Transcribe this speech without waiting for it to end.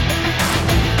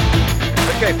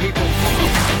Okay, people.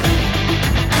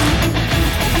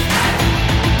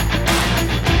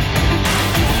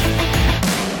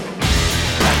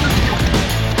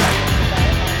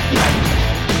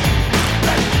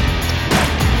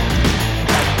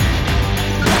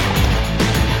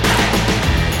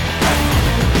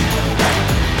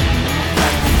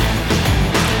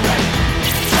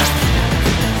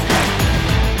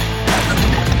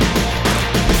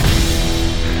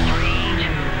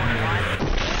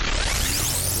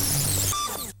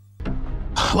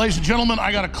 Ladies and gentlemen,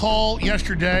 I got a call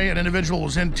yesterday. An individual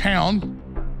was in town,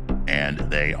 and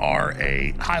they are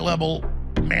a high-level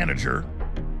manager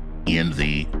in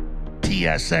the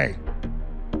TSA.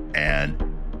 And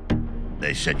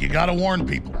they said, you got to warn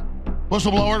people.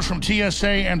 Whistleblowers from TSA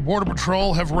and Border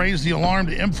Patrol have raised the alarm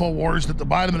to InfoWars that the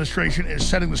Biden administration is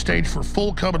setting the stage for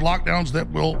full COVID lockdowns that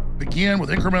will begin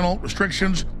with incremental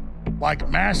restrictions like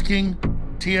masking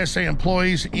TSA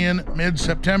employees in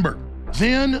mid-September.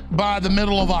 Then, by the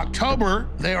middle of October,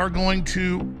 they are going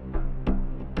to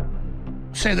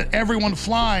say that everyone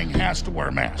flying has to wear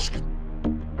a mask.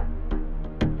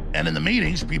 And in the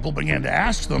meetings, people began to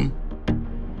ask them,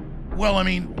 well, I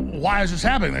mean, why is this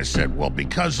happening? They said, well,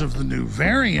 because of the new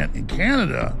variant in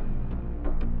Canada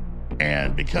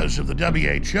and because of the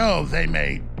WHO, they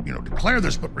may, declare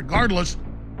this, but regardless,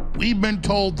 we've been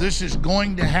told this is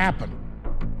going to happen.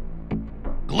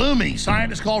 Gloomy.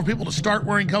 Scientists call for people to start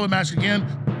wearing COVID masks again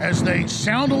as they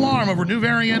sound alarm over new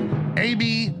variant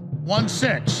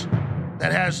AB.1.6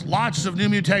 that has lots of new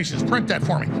mutations. Print that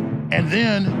for me. And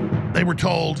then they were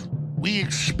told, we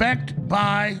expect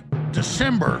by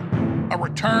December a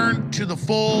return to the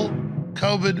full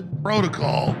COVID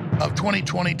protocol of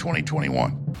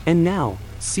 2020-2021. And now,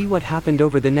 see what happened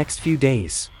over the next few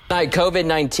days.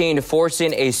 COVID-19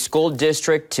 forcing a school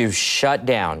district to shut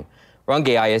down. Runge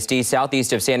ISD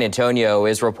southeast of San Antonio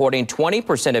is reporting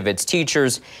 20% of its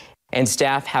teachers and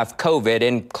staff have COVID,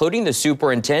 including the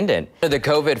superintendent. The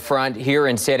COVID front here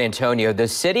in San Antonio, the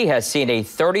city has seen a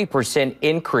 30%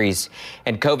 increase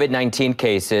in COVID-19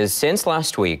 cases since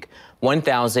last week.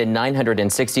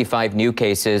 1,965 new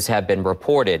cases have been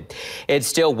reported. It's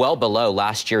still well below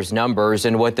last year's numbers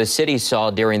and what the city saw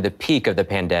during the peak of the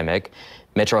pandemic.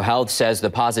 Metro Health says the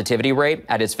positivity rate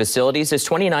at its facilities is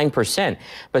 29%,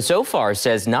 but so far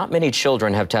says not many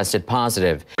children have tested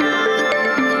positive.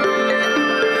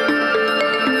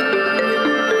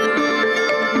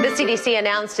 The CDC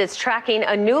announced it's tracking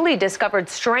a newly discovered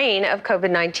strain of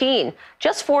COVID-19.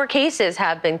 Just 4 cases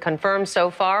have been confirmed so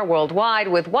far worldwide,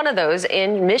 with one of those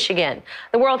in Michigan.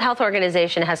 The World Health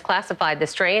Organization has classified the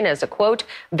strain as a, quote,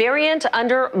 variant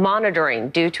under monitoring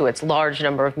due to its large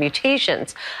number of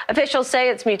mutations. Officials say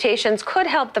its mutations could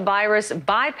help the virus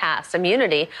bypass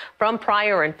immunity from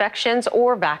prior infections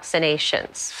or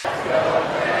vaccinations.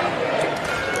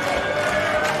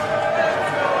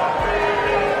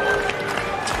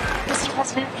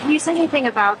 Can you say anything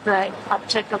about the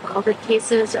uptick of COVID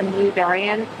cases and new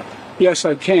variant? Yes,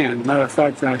 I can. Matter of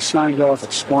fact, I signed off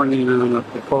this morning on a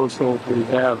proposal we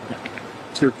have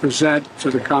to present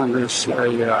to the Congress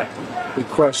a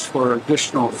request for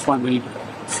additional funding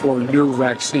for new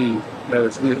vaccine that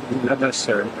is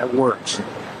necessary, that works.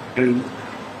 And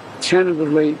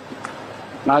tentatively,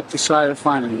 not decided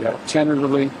finally yet,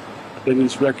 tentatively, it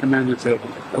is recommended that,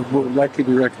 it would likely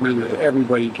be recommended that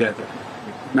everybody get it.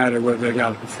 Matter whether they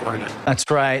got it before now. That's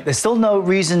right. There's still no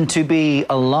reason to be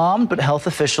alarmed, but health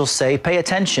officials say pay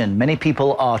attention. Many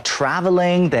people are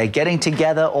traveling, they're getting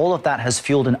together. All of that has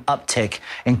fueled an uptick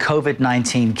in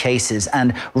COVID-19 cases,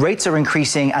 and rates are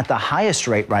increasing at the highest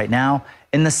rate right now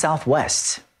in the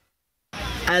Southwest.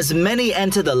 As many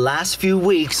enter the last few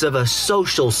weeks of a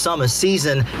social summer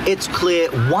season, it's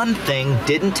clear one thing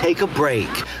didn't take a break: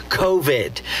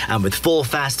 COVID. And with fall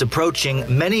fast approaching,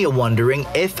 many are wondering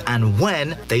if and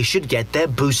when they should get their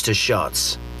booster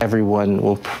shots. Everyone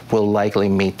will likely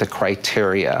meet the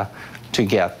criteria to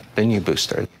get the new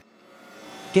booster.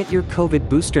 Get your COVID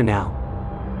booster now.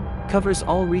 Covers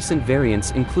all recent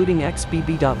variants, including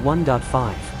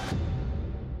XBB.1.5.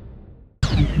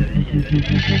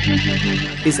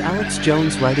 Is Alex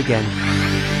Jones right again?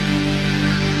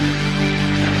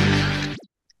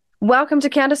 Welcome to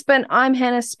Counterspin. I'm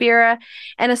Hannah Spera,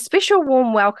 and a special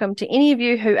warm welcome to any of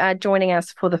you who are joining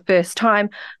us for the first time.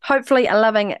 Hopefully a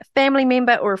loving family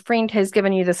member or a friend has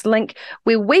given you this link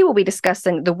where we will be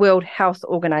discussing the World Health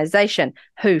Organization,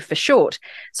 WHO for short.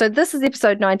 So this is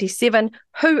episode 97,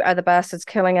 Who Are the Bastards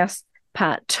Killing Us?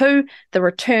 Part 2, The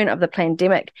Return of the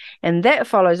Plandemic, and that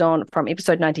follows on from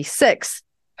episode 96,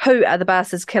 Who Are the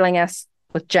Bastards Killing Us?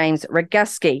 With James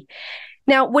Roguski.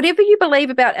 Now, whatever you believe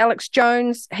about Alex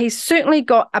Jones, he's certainly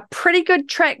got a pretty good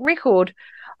track record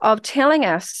of telling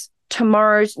us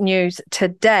tomorrow's news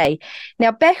today.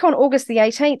 Now, back on August the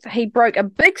 18th, he broke a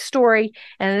big story,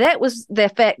 and that was the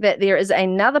fact that there is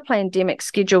another pandemic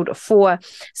scheduled for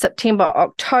September,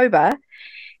 October.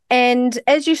 And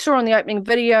as you saw in the opening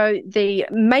video, the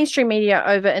mainstream media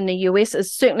over in the US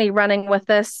is certainly running with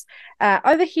this.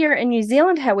 Over here in New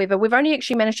Zealand, however, we've only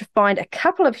actually managed to find a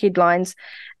couple of headlines.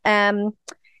 And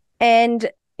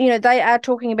they are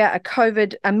talking about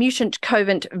a mutant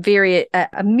COVID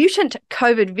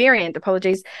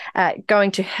variant,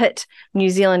 going to hit New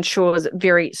Zealand shores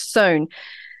very soon.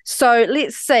 So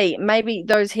let's see, maybe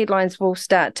those headlines will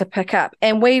start to pick up.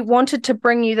 And we wanted to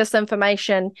bring you this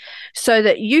information so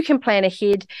that you can plan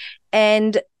ahead.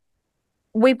 And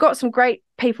we've got some great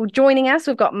people joining us.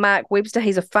 We've got Mark Webster.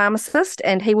 He's a pharmacist,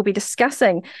 and he will be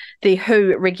discussing the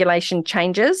WHO regulation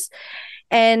changes.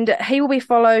 And he will be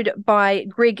followed by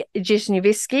Greg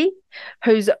Jesniewski,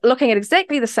 who's looking at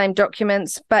exactly the same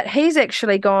documents, but he's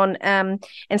actually gone and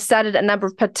started a number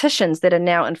of petitions that are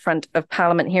now in front of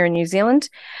Parliament here in New Zealand.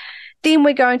 Then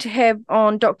we're going to have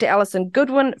on Dr. Alison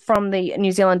Goodwin from the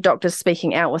New Zealand Doctors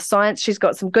Speaking Out with Science. She's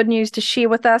got some good news to share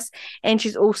with us, and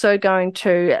she's also going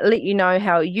to let you know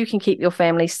how you can keep your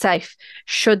family safe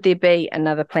should there be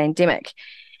another pandemic.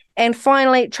 And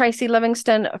finally, Tracy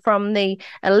Livingston from the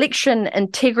Election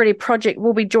Integrity Project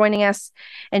will be joining us,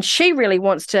 and she really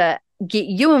wants to get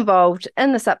you involved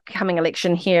in this upcoming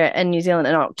election here in New Zealand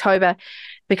in October,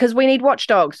 because we need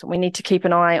watchdogs. We need to keep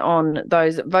an eye on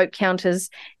those vote counters,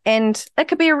 and it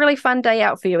could be a really fun day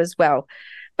out for you as well.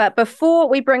 But before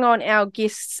we bring on our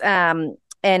guests, and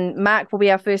Mark will be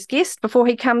our first guest before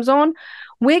he comes on,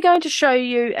 we're going to show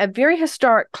you a very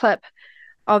historic clip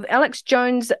of Alex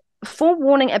Jones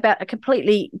forewarning about a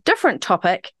completely different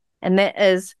topic, and that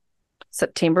is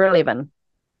September 11.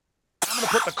 I'm going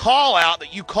to put the call out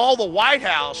that you call the White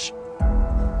House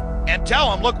and tell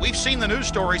them, look, we've seen the news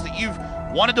stories that you've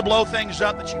wanted to blow things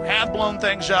up, that you have blown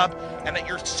things up, and that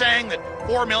you're saying that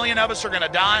 4 million of us are going to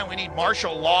die and we need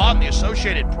martial law and the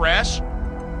Associated Press.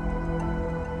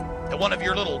 At one of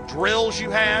your little drills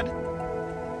you had.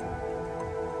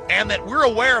 And that we're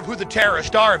aware of who the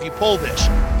terrorists are if you pull this.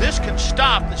 This can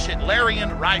stop this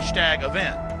Hitlerian Reichstag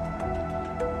event.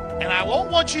 And I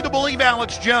won't want you to believe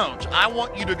Alex Jones. I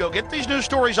want you to go get these news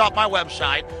stories off my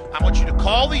website. I want you to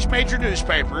call these major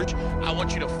newspapers. I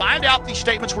want you to find out these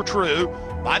statements were true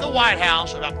by the White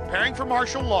House about preparing for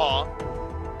martial law.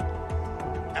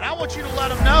 And I want you to let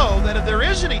them know that if there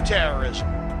is any terrorism,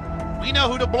 we know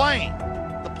who to blame.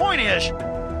 The point is,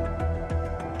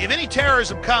 if any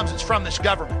terrorism comes, it's from this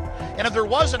government. And if there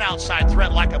was an outside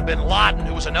threat like a bin Laden,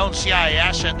 who was a known CIA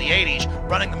asset in the 80s,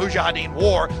 running the Mujahideen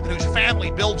war, and whose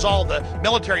family builds all the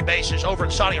military bases over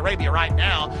in Saudi Arabia right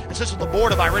now, and sits on the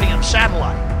board of Iridium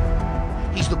Satellite.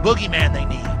 He's the boogeyman they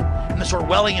need in this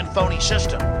Orwellian phony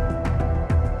system.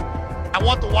 I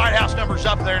want the White House numbers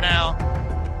up there now.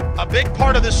 A big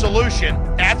part of this solution,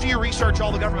 after you research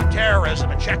all the government terrorism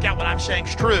and check out what I'm saying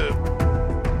is true,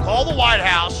 call the White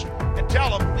House and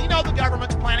tell them, we know the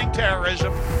government's planning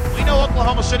terrorism. We know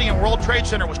Oklahoma City and World Trade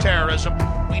Center was terrorism.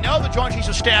 We know the Joint Chiefs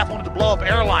of Staff wanted to blow up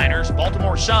airliners,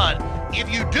 Baltimore Sun. If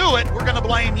you do it, we're going to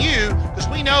blame you because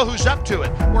we know who's up to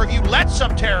it. Or if you let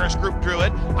some terrorist group do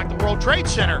it, like the World Trade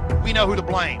Center, we know who to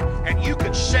blame. And you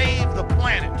could save the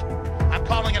planet. I'm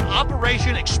calling it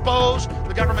Operation Expose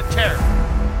the Government Terror.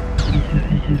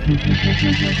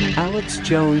 Alex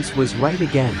Jones was right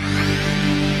again.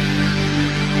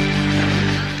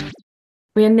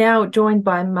 We are now joined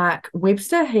by Mark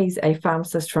Webster. He's a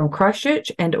pharmacist from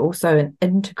Christchurch and also an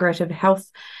integrative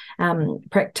health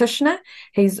practitioner.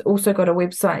 He's also got a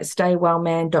website,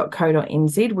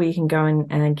 staywellman.co.nz, where you can go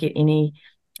and get any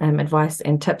advice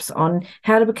and tips on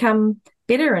how to become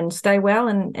better and stay well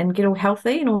and get all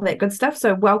healthy and all that good stuff.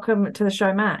 So welcome to the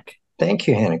show, Mark. Thank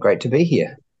you, Hannah. Great to be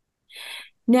here.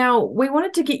 Now, we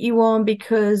wanted to get you on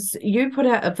because you put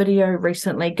out a video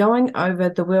recently going over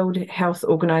the World Health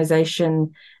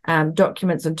Organization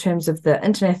documents in terms of the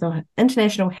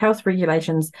international health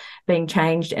regulations being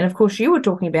changed. And of course, you were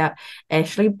talking about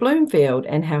Ashley Bloomfield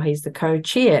and how he's the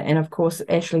co-chair. And of course,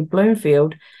 Ashley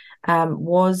Bloomfield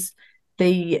was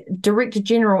the Director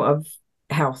General of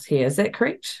Health here. Is that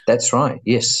correct? That's right,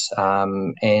 yes.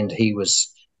 And he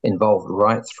was involved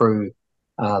right through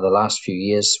the last few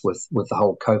years with the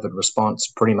whole COVID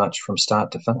response, pretty much from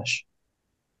start to finish.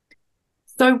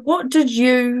 So what did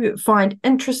you find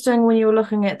interesting when you were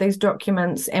looking at these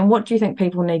documents, and what do you think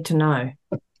people need to know?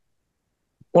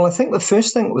 Well, I think the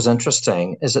first thing that was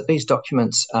interesting is that these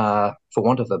documents are, for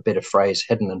want of a better phrase,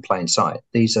 hidden in plain sight.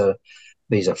 These are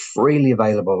freely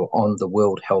available on the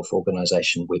World Health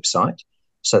Organization website.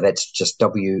 So that's just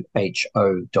WHO.int.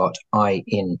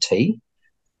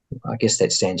 I guess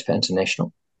that stands for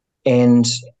international. And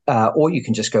or you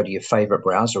can just go to your favorite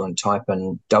browser and type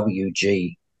in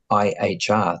WGIHR,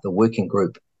 the Working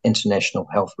Group International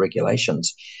Health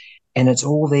Regulations, and it's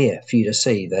all there for you to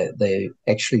see.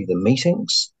 Actually the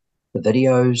meetings, the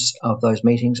videos of those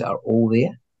meetings are all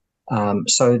there,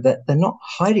 so that they're not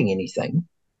hiding anything,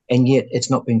 and yet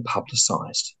it's not being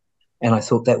publicised. And I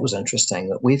thought that was interesting,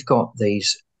 that we've got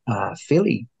these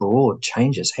fairly broad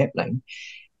changes happening,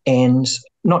 and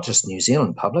not just New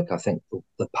Zealand public, I think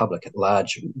the public at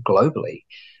large globally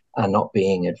are not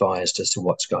being advised as to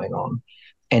what's going on.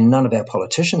 And none of our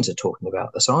politicians are talking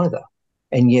about this either.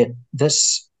 And yet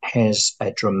this has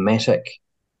a dramatic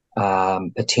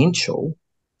potential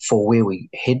for where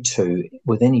we head to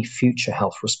with any future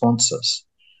health responses.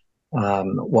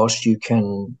 Whilst you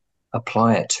can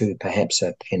apply it to perhaps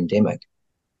a pandemic,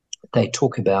 they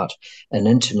talk about an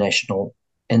international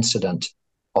incident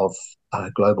of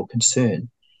global concern.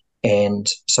 And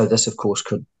so this, of course,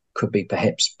 could be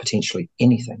perhaps potentially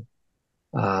anything.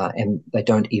 And they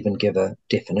don't even give a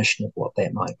definition of what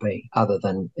that might be, other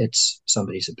than it's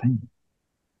somebody's opinion.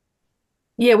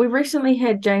 Yeah, we recently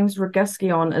had James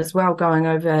Roguski on as well, going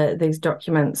over these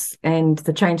documents and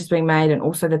the changes being made, and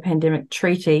also the pandemic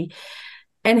treaty.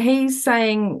 And he's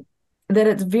saying that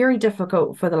it's very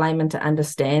difficult for the layman to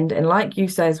understand. And like you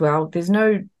say as well, there's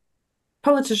no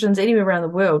politicians anywhere around the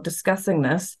world discussing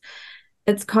this.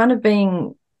 It's kind of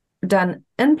being done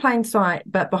in plain sight,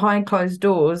 but behind closed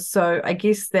doors. So I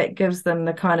guess that gives them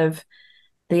the kind of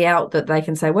the out that they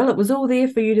can say, well, it was all there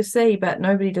for you to see, but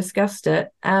nobody discussed it.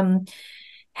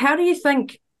 How do you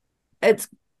think it's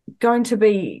going to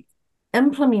be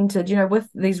implemented, with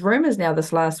these rumours now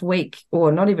this last week,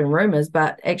 or not even rumours,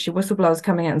 but actually whistleblowers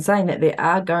coming out and saying that there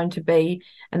are going to be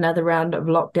another round of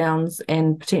lockdowns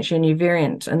and potentially a new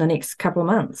variant in the next couple of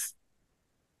months?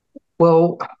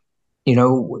 Well,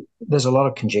 there's a lot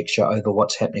of conjecture over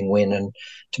what's happening when, and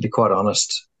to be quite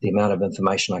honest, the amount of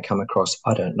information I come across,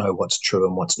 I don't know what's true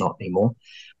and what's not anymore,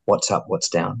 what's up, what's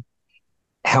down.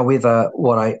 However,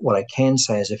 what I can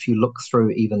say is, if you look through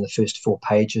even the first 4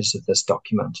 pages of this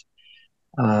document,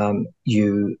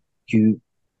 you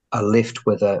are left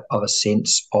with a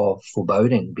sense of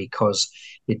foreboding, because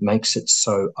it makes it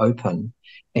so open,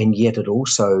 and yet it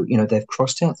also, they've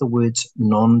crossed out the words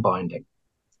non-binding.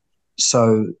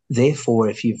 So therefore,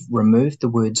 if you've removed the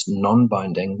words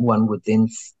non-binding, one would then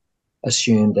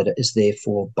assume that it is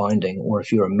therefore binding, or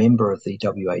if you're a member of the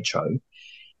WHO,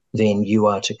 then you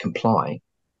are to comply.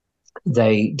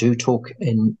 They do talk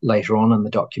later on in the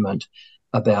document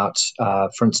about,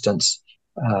 for instance,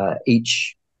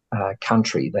 each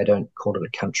country, they don't call it a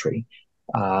country,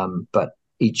 but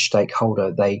each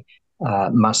stakeholder, they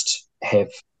must have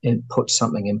put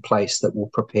something in place that will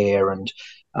prepare and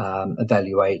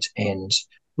evaluate and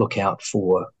look out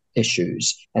for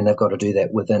issues. And they've got to do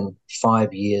that within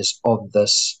 5 years of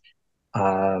these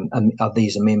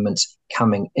amendments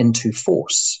coming into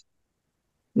force.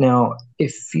 Now,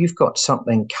 if you've got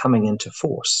something coming into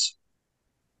force,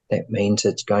 that means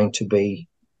it's going to be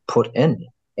put in,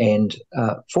 and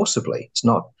forcibly.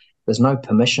 There's no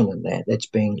permission in that. It's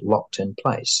being locked in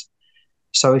place.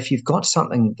 So if you've got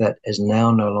something that is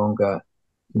now no longer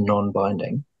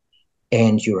non-binding,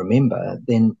 and you're a member,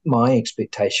 then my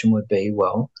expectation would be,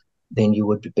 well, then you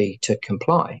would be to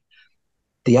comply.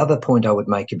 The other point I would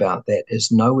make about that is,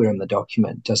 nowhere in the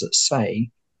document does it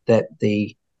say that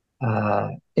the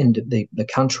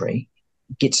country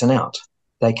gets an out.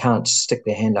 They can't stick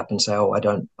their hand up and say, "Oh, I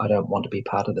don't want to be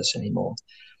part of this anymore."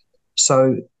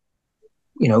 So,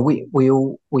 we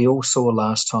all saw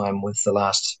last time with the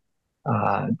last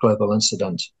global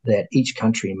incident that each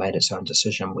country made its own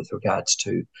decision with regards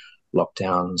to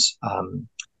lockdowns,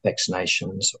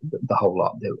 vaccinations, the whole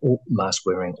lot. All mask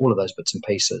wearing, all of those bits and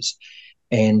pieces,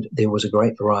 and there was a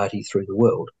great variety through the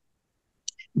world.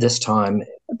 This time,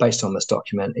 based on this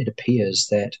document, it appears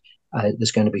that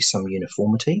there's going to be some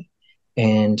uniformity,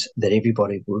 and that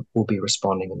everybody will be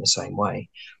responding in the same way.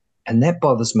 And that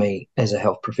bothers me as a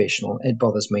health professional. It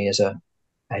bothers me as a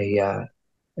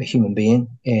human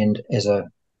being, and as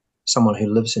someone who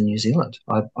lives in New Zealand.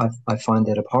 I find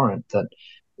that abhorrent, that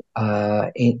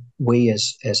we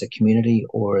as a community,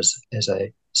 or as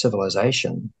a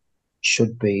civilization,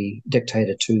 should be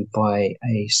dictated to by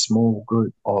a small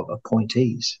group of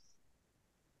appointees.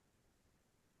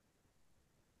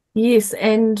 Yes,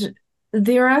 and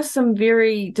there are some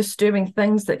very disturbing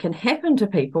things that can happen to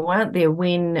people, aren't there,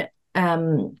 when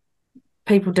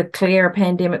people declare a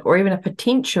pandemic, or even a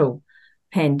potential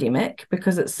pandemic,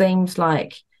 because it seems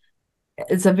like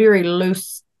it's a very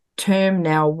loose term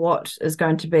now what is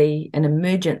going to be an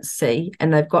emergency,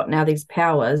 and they've got now these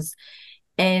powers.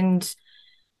 And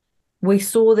we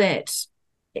saw that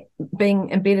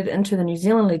being embedded into the New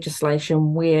Zealand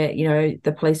legislation, where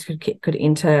the police could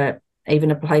enter even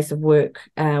a place of work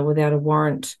without a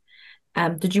warrant.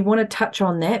 Did you want to touch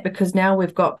on that? Because now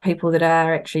we've got people that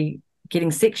are actually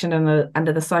getting sectioned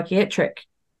under the Psychiatric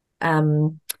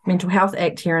Mental Health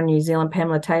Act here in New Zealand,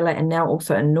 Pamela Taylor, and now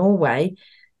also in Norway,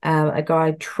 a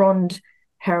guy, Trond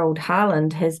Harold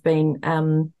Harland, has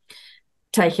been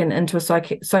taken into a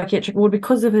psychiatric ward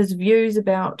because of his views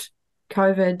about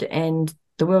COVID and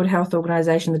the World Health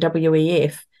Organization, the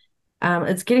WEF.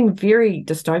 It's getting very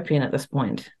dystopian at this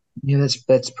point. Yeah,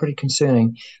 that's pretty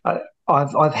concerning.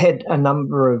 I've had a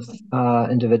number of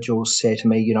individuals say to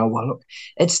me, well, look,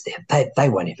 they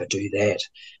won't ever do that,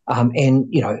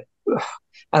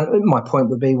 and my point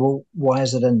would be, well, why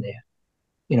is it in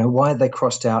there? Why have they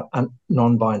crossed out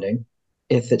non-binding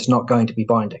if it's not going to be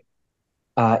binding?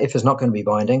 If it's not going to be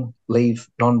binding, leave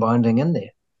non-binding in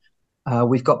there.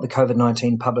 We've got the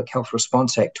COVID-19 Public Health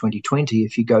Response Act 2020.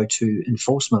 If you go to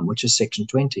enforcement, which is Section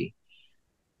 20,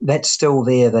 that's still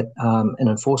there, that an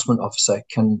enforcement officer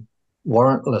can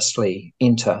warrantlessly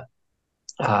enter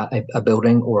a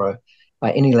building or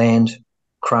any land,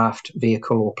 craft,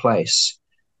 vehicle or place.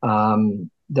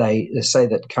 They say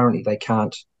that currently they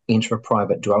can't enter a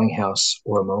private dwelling house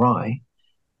or a marae,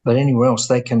 but anywhere else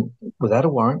they can, without a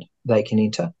warrant, they can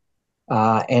enter.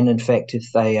 And in fact,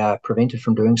 if they are prevented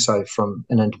from doing so from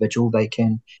an individual, they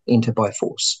can enter by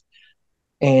force.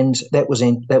 And that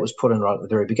was put in right at the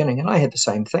very beginning. And I had the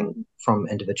same thing from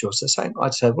individuals the same.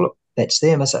 I'd say, well, look, that's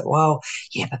them. I say, well,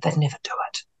 yeah, but they'd never do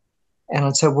it. And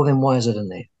I'd say, well, then why is it in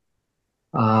there?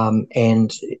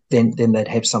 And then they'd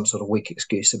have some sort of weak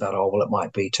excuse about, oh, well, it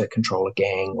might be to control a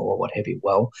gang or what have you.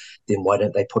 Well, then why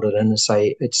don't they put it in and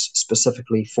say it's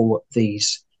specifically for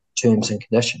these terms and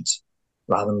conditions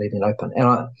rather than leaving it open?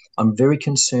 And I'm very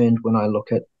concerned when I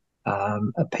look at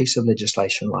a piece of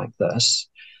legislation like this,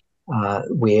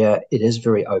 where it is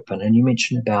very open. And you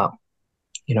mentioned about,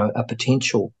 a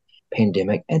potential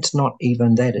pandemic. It's not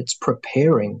even that. It's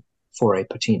preparing for a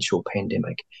potential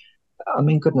pandemic. I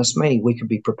mean, goodness me, we could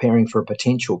be preparing for a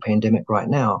potential pandemic right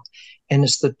now. And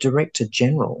it's the Director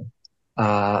General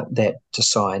that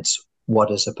decides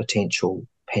what is a potential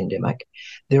pandemic.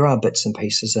 There are bits and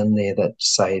pieces in there that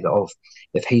say of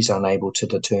if he's unable to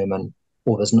determine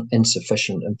or there's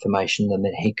insufficient information, then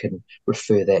he can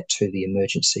refer that to the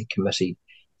emergency committee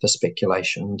for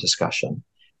speculation and discussion.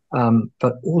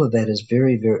 But all of that is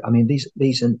very, very, I mean,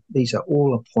 these are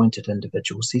all appointed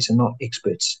individuals. These are not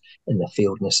experts in the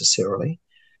field necessarily.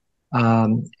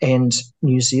 And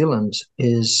New Zealand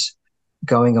is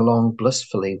going along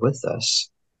blissfully with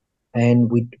this, and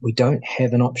we don't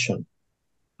have an option.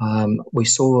 We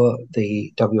saw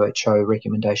the WHO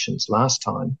recommendations last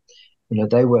time.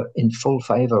 They were in full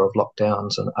favour of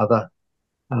lockdowns and other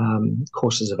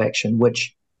courses of action,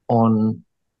 which on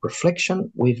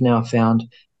reflection, we've now found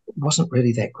wasn't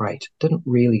really that great, didn't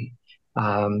really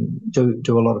do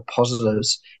a lot of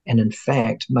positives, and in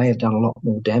fact may have done a lot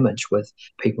more damage with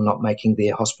people not making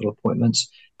their hospital appointments,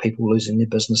 people losing their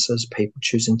businesses, people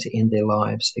choosing to end their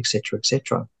lives, etc.,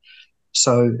 etc.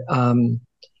 So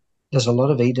there's a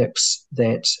lot of edicts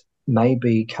that may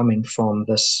be coming from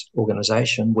this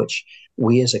organisation, which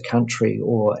we as a country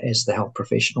or as the health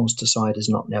professionals decide is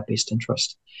not in our best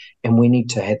interest. And we need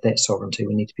to have that sovereignty.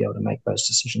 We need to be able to make those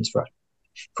decisions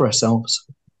for ourselves.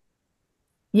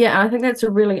 Yeah, I think that's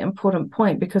a really important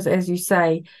point because, as you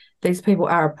say, these people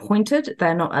are appointed,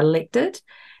 they're not elected.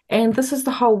 And this is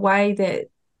the whole way that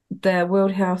the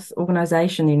World Health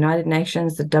Organization, the United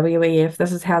Nations, the WEF,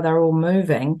 this is how they're all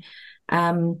moving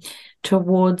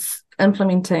towards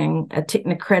implementing a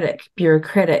technocratic,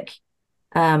 bureaucratic,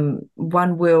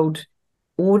 one world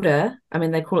order. I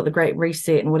mean, they call it the Great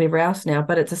Reset and whatever else now,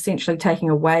 but it's essentially taking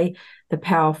away the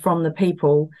power from the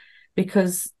people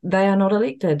because they are not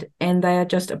elected and they are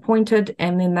just appointed,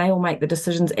 and then they all make the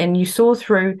decisions. And you saw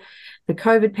through the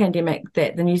COVID pandemic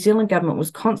that the New Zealand government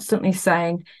was constantly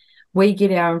saying, we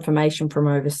get our information from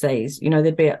overseas.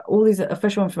 There'd be all these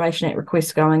Official Information Act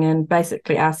requests going in,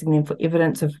 basically asking them for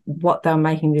evidence of what they're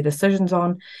making their decisions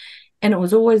on. And it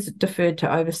was always deferred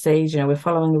to overseas. We're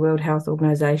following the World Health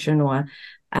Organization, or,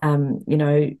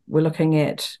 we're looking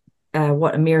at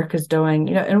what America's doing,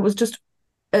 and it was just,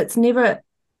 it's never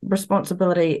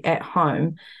responsibility at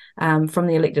home from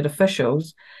the elected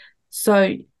officials.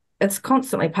 So it's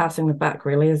constantly passing the buck,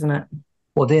 really, isn't it?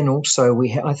 Well, then also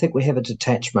I think we have a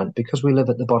detachment because we live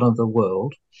at the bottom of the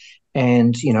world,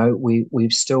 and we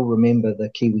still remember the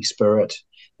Kiwi spirit,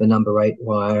 the number 8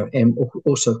 wire. And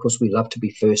also, of course, we love to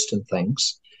be first in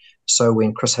things. So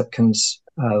when Chris Hipkins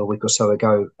a week or so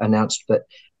ago announced that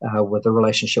with a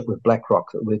relationship with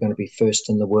BlackRock that we're going to be first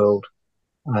in the world,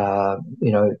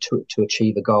 to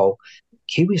achieve a goal.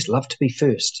 Kiwis love to be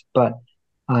first, but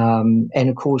and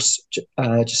of course,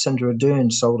 Jacinda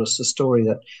Ardern sold us the story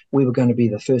that we were going to be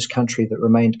the first country that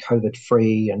remained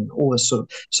COVID-free and all this sort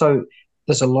of. So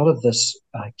there's a lot of this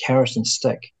carrot and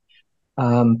stick.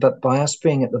 But by us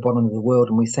being at the bottom of the world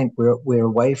and we think we're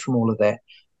away from all of that,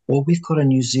 well, we've got a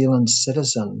New Zealand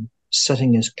citizen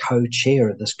sitting as co-chair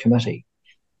of this committee.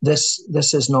 This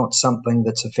is not something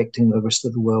that's affecting the rest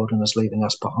of the world and is leaving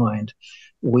us behind.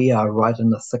 We are right in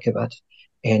the thick of it,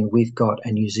 and we've got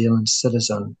a New Zealand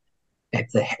citizen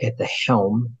at the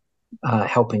helm,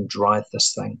 helping drive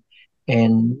this thing.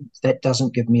 And that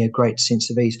doesn't give me a great sense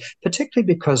of ease,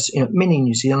 particularly because many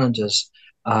New Zealanders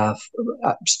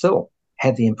still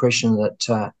have the impression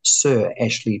that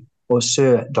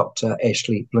Sir Dr.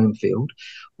 Ashley Bloomfield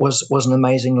was an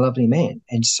amazing, lovely man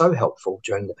and so helpful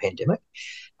during the pandemic.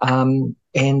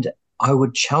 And I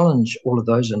would challenge all of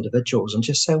those individuals and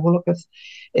just say, well, look,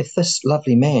 if this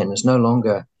lovely man is no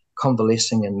longer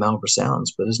convalescing in Marlborough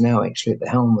Sounds, but is now actually at the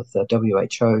helm with the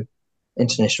WHO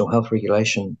International Health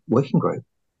Regulation Working Group,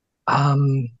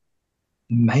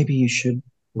 maybe you should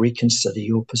reconsider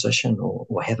your position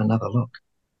or have another look.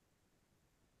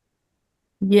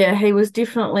 Yeah, he was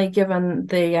definitely given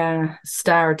the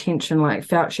star attention like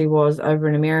Fauci was over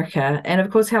in America. And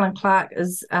of course, Helen Clark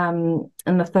is in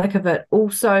the thick of it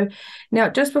also. Now,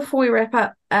 just before we wrap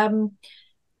up,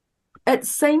 it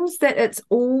seems that it's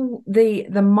all the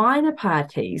minor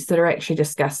parties that are actually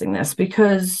discussing this,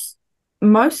 because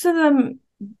most of them,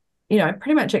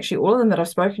 pretty much actually all of them that I've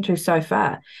spoken to so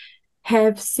far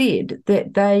have said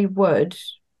that they would,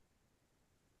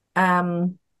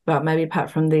 well, maybe apart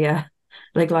from the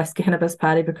legalized cannabis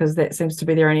party, because that seems to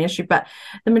be their only issue, but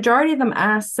the majority of them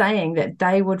are saying that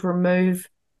they would remove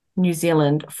New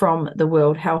Zealand from the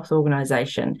World Health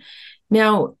Organization.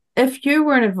 Now, if you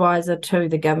were an advisor to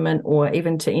the government or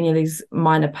even to any of these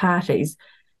minor parties,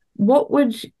 what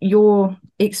would your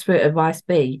expert advice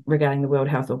be regarding the World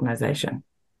Health Organization?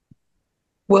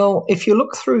 Well, if you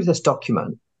look through this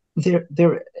document,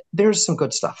 there is some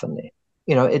good stuff in there.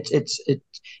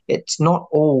 It's not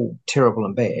all terrible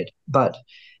and bad,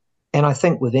 and I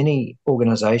think with any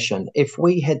organization, if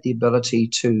we had the ability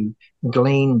to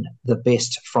glean the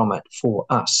best from it for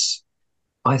us,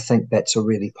 I think that's a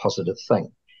really positive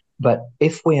thing. But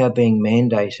if we are being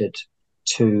mandated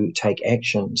to take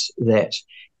actions that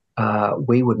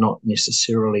we would not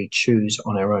necessarily choose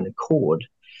on our own accord,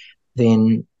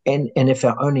 then and if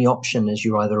our only option is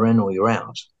you're either in or you're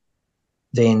out,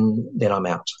 then I'm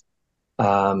out.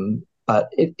 But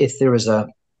if there's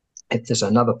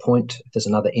another point, if there's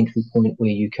another entry point where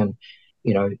you can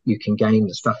gain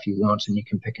the stuff you want and you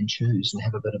can pick and choose and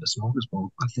have a bit of a smorgasbord,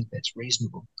 I think that's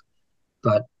reasonable.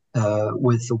 But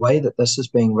with the way that this is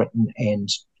being written and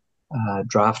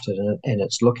drafted, and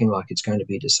it's looking like it's going to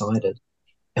be decided,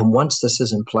 and once this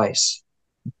is in place,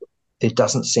 there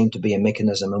doesn't seem to be a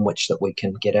mechanism in which that we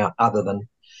can get out other than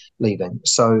leaving.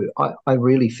 So I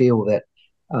really feel that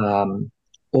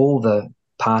all the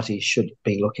parties should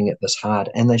be looking at this hard,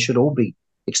 and they should all be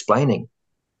explaining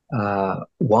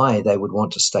why they would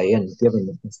want to stay in, given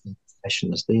that this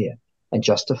information is there, and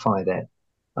justify that.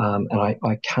 And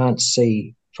I can't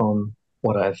see from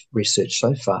what I've researched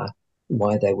so far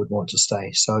why they would want to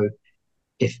stay. So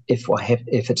if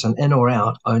it's an in or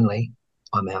out only,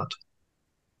 I'm out.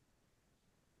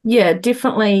 Yeah,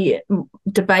 definitely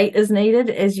debate is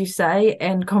needed, as you say,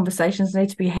 and conversations need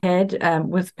to be had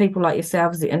with people like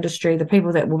yourselves, the industry, the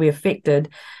people that will be affected.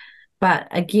 But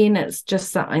again, it's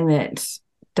just something that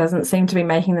doesn't seem to be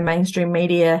making the mainstream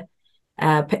media.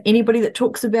 Anybody that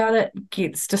talks about it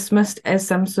gets dismissed as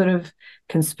some sort of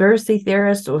conspiracy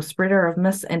theorist or spreader of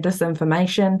mis and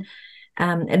disinformation.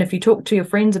 And if you talk to your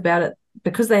friends about it,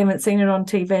 because they haven't seen it on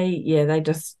TV, yeah, they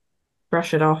just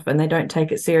brush it off and they don't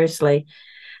take it seriously.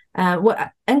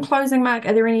 In closing, Mark,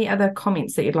 are there any other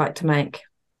comments that you'd like to make?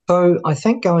 So I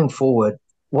think going forward,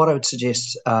 what I would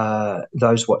suggest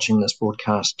those watching this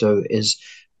broadcast do is,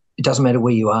 it doesn't matter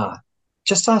where you are,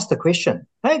 just ask the question,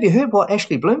 hey, have you heard what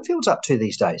Ashley Bloomfield's up to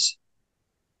these days?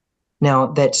 Now,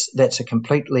 that's a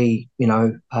completely,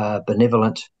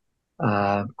 benevolent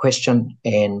question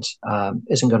and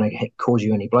isn't going to cause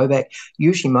you any blowback.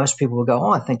 Usually most people will go,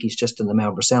 I think he's just in the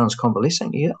Marlborough Sounds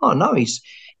convalescing. Oh, no, he's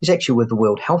actually with the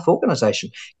World Health Organization.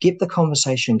 Get the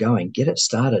conversation going, get it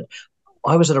started.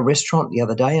 I was at a restaurant the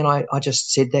other day and I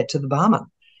just said that to the barman,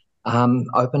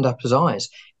 opened up his eyes.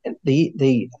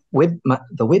 the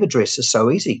web address is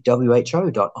so easy,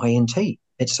 who.int.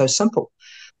 It's so simple.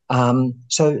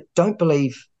 So don't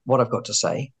believe what I've got to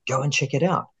say. Go and check it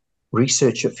out.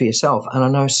 Research it for yourself. And I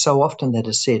know so often that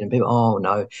is said, and people, oh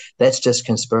no, that's just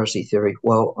conspiracy theory.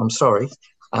 Well, I'm sorry.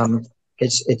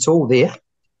 It's all there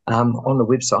on the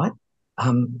website.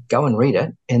 Go and read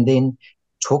it, and then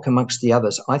talk amongst the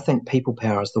others. I think people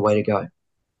power is the way to go.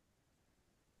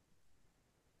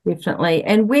 Definitely.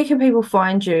 And where can people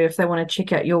find you if they want to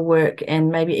check out your work and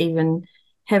maybe even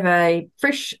have a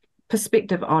fresh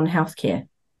perspective on healthcare?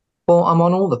 Well, I'm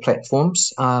on all the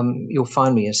platforms. You'll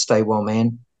find me as Stay Well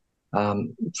Man,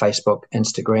 Facebook,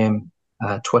 Instagram,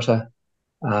 Twitter,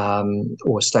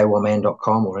 or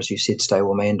staywellman.com, or as you said,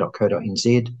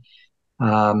 staywellman.co.nz.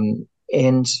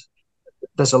 And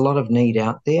there's a lot of need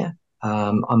out there.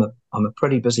 I'm a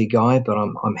pretty busy guy, but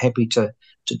I'm happy to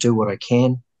do what I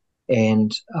can.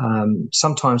 And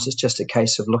sometimes it's just a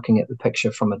case of looking at the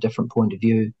picture from a different point of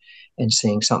view and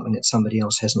seeing something that somebody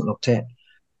else hasn't looked at.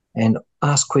 And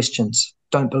ask questions.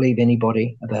 Don't believe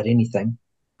anybody about anything.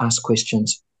 Ask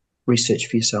questions. Research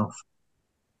for yourself.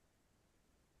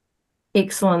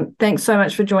 Excellent. Thanks so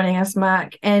much for joining us,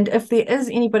 Mark. And if there is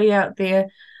anybody out there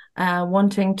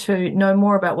wanting to know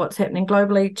more about what's happening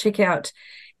globally, check out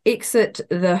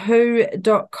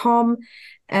exitthewho.com.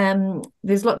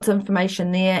 There's lots of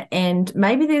information there, and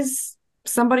maybe there's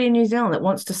somebody in New Zealand that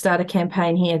wants to start a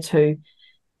campaign here to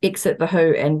exit the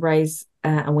WHO and raise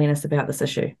awareness about this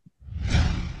issue.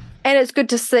 And it's good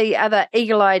to see other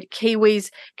eagle-eyed Kiwis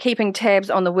keeping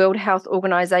tabs on the World Health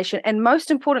Organization and,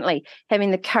 most importantly, having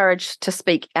the courage to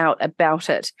speak out about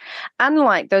it.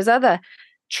 Unlike those other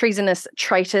treasonous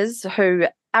traitors who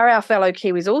are our fellow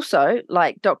Kiwis also,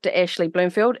 like Dr. Ashley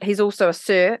Bloomfield. He's also a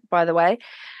Sir, by the way,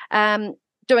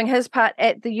 doing his part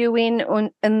at the UN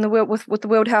in the world with the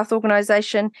World Health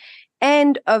Organization.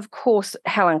 And, of course,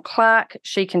 Helen Clark,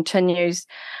 she continues.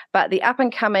 But the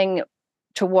up-and-coming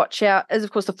to watch out is,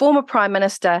 of course, the former Prime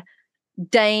Minister,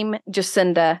 Dame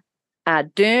Jacinda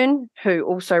Ardern, who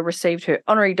also received her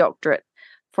honorary doctorate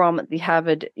from the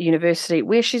Harvard University,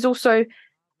 where she's also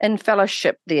in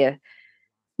fellowship there.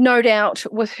 No doubt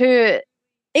with her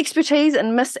expertise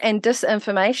in mis- and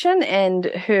disinformation and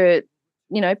her,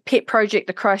 pet project,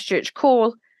 the Christchurch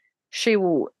Call, she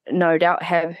will no doubt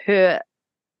have her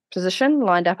position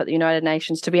lined up at the United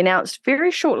Nations to be announced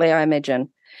very shortly, I imagine.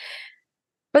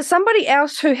 But somebody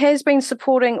else who has been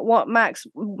supporting what Mark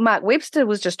Webster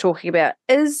was just talking about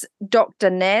is Dr.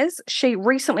 Naz. She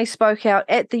recently spoke out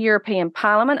at the European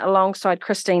Parliament alongside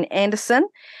Christine Anderson.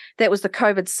 That was the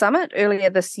COVID summit earlier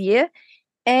this year.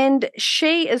 And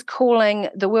she is calling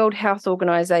the World Health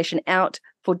Organization out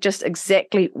for just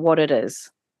exactly what it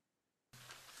is.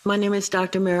 My name is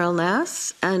Dr. Meryl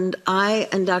Nass, and I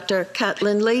and Dr. Kat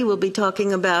Lindley will be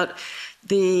talking about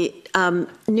the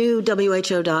new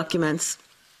WHO documents.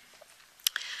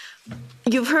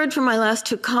 You've heard from my last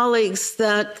two colleagues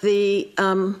that the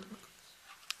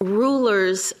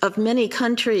rulers of many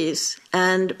countries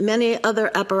and many other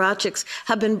apparatchiks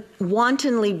have been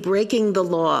wantonly breaking the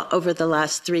law over the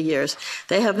last 3 years.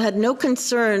 They have had no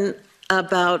concern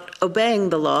about obeying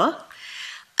the law,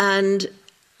 and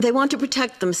they want to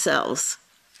protect themselves.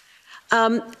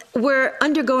 We're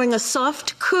undergoing a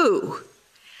soft coup,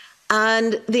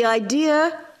 and the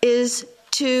idea is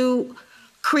to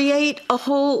create a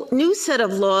whole new set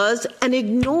of laws and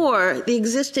ignore the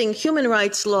existing human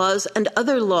rights laws and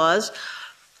other laws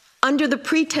under the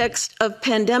pretext of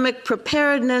pandemic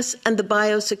preparedness and the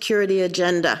biosecurity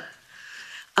agenda.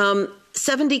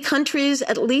 70 countries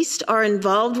at least are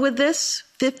involved with this,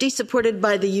 50 supported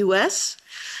by the US.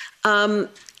 And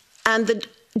the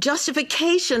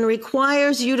justification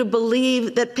requires you to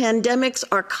believe that pandemics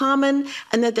are common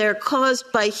and that they're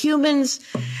caused by humans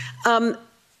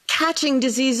catching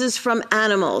diseases from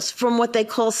animals, from what they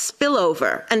call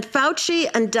spillover. And Fauci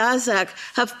and Daszak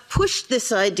have pushed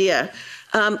this idea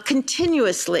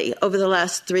continuously over the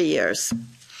last 3 years.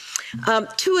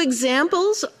 Two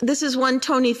examples. This is one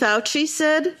Tony Fauci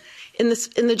said in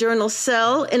the journal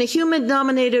Cell. In a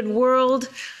human-dominated world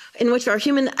in which our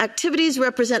human activities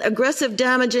represent aggressive,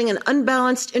 damaging, and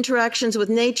unbalanced interactions with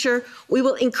nature, we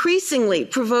will increasingly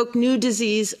provoke new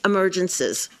disease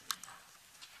emergences.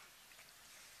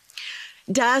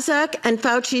 Daszak and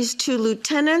Fauci's two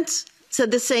lieutenants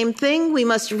said the same thing. We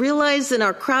must realize in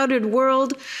our crowded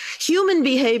world, human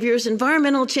behaviors,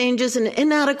 environmental changes, and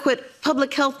inadequate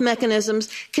public health mechanisms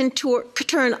can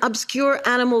turn obscure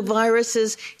animal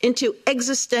viruses into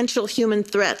existential human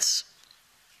threats.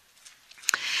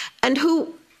 And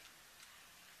who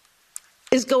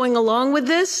is going along with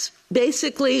this?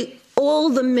 Basically, all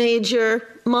the major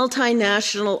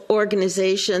multinational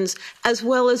organizations, as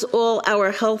well as all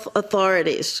our health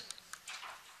authorities.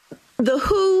 The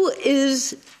WHO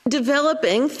is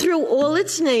developing through all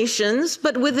its nations,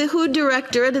 but with the WHO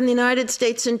Directorate in the United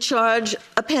States in charge,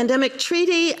 a pandemic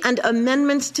treaty and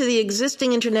amendments to the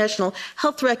existing international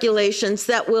health regulations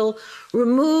that will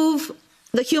remove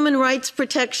the human rights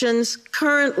protections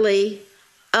currently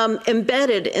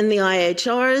embedded in the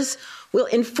IHRs, will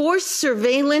enforce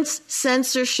surveillance,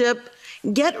 censorship,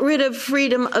 get rid of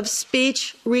freedom of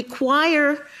speech,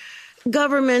 require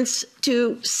governments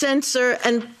to censor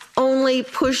and only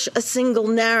push a single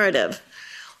narrative.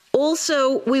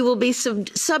 Also, we will be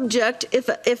subject,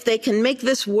 if they can make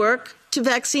this work, to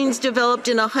vaccines developed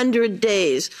in 100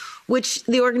 days, which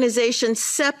the organization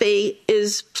CEPI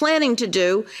is planning to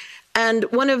do. And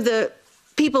one of the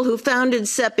people who founded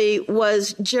CEPI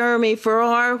was Jeremy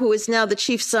Farrar, who is now the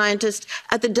chief scientist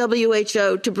at the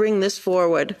WHO, to bring this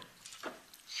forward.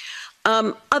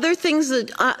 Other things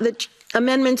that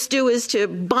amendments do is to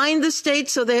bind the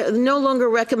states so they're no longer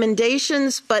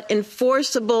recommendations but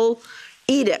enforceable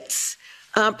edicts,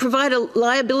 provide a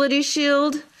liability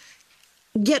shield,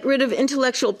 get rid of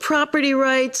intellectual property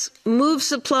rights, move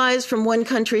supplies from one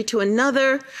country to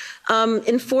another,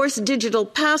 enforce digital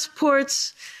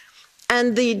passports,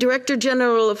 and the Director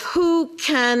General of WHO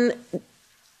can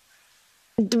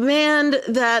demand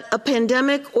that a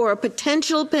pandemic or a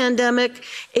potential pandemic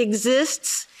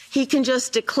exists. He can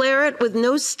just declare it with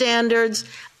no standards,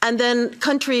 and then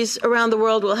countries around the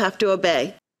world will have to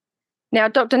obey. Now,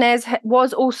 Dr. Naz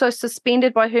was also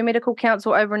suspended by her medical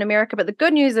council over in America, but the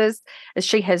good news is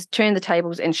she has turned the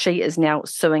tables and she is now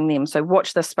suing them. So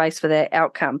watch this space for that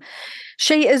outcome.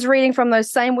 She is reading from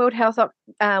those same World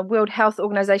Health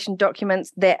Organization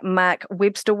documents that Mark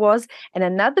Webster was, and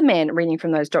another man reading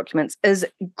from those documents is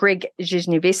Greg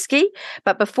Wisniewski.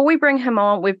 But before we bring him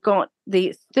on, we've got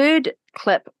the third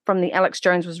clip from the Alex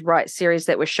Jones Was Right series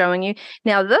that we're showing you.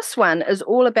 Now, this one is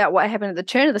all about what happened at the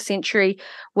turn of the century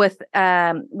with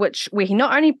where he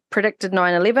not only predicted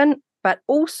 9/11, but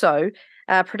also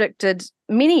predicted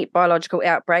many biological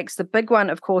outbreaks, the big one,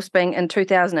 of course, being in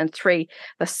 2003,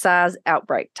 the SARS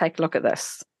outbreak. Take a look at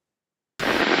this.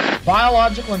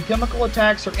 Biological and chemical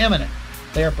attacks are imminent.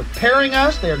 They are preparing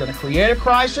us. They are going to create a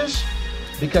crisis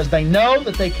because they know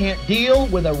that they can't deal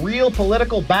with a real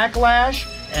political backlash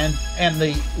and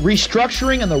the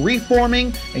restructuring and the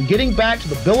reforming and getting back to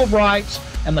the Bill of Rights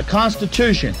and the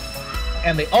Constitution.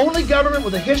 And the only government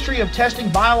with a history of testing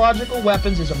biological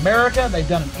weapons is America. They've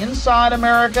done it inside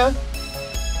America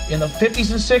in the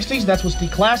 50s and 60s. That's what's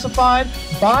declassified.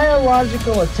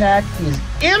 Biological attack is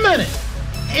imminent.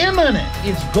 Imminent.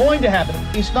 It's going to happen.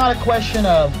 It's not a question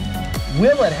of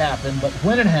will it happen, but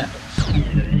when it happens.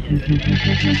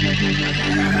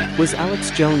 Was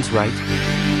Alex Jones right?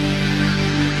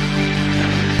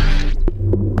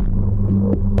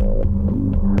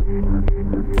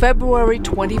 February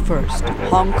 21st,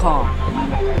 Hong Kong.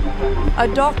 A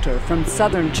doctor from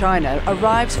southern China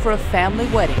arrives for a family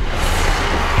wedding.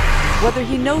 Whether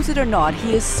he knows it or not,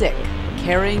 he is sick,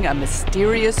 carrying a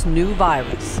mysterious new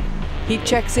virus. He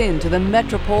checks into the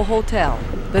Metropole Hotel,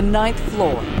 the 9th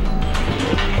floor.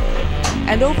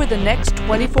 And over the next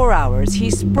 24 hours,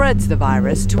 he spreads the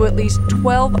virus to at least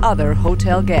 12 other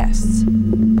hotel guests.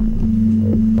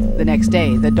 The next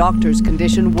day, the doctor's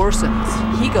condition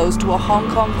worsens. He goes to a Hong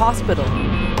Kong hospital.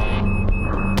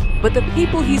 But the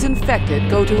people he's infected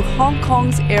go to Hong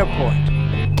Kong's airport.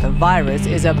 The virus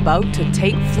is about to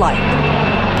take flight.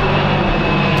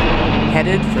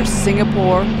 Headed for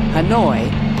Singapore,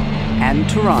 Hanoi, and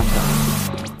Toronto.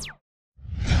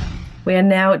 We are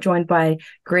now joined by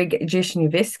Greg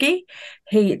Wisniewski.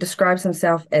 He describes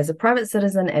himself as a private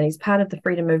citizen and he's part of the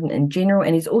freedom movement in general,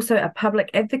 and he's also a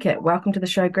public advocate. Welcome to the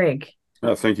show, Greg.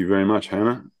 Thank you very much,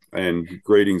 Hannah, and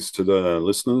greetings to the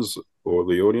listeners or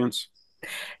the audience.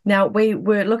 Now, we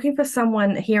were looking for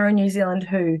someone here in New Zealand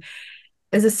who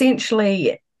is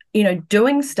essentially,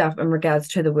 doing stuff in regards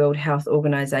to the World Health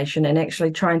Organization and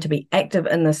actually trying to be active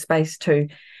in this space to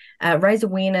raise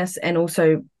awareness and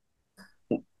also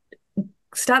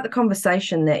start the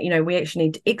conversation that, we actually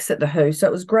need to exit the WHO. So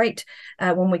it was great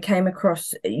when we came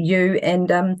across you,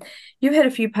 and you had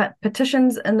a few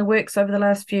petitions in the works over the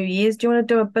last few years. Do you want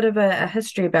to do a bit of a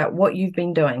history about what you've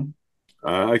been doing?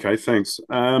 Okay, thanks.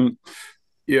 I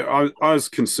was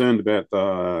concerned about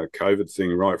the COVID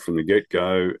thing right from the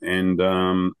get-go,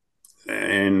 and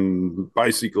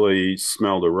basically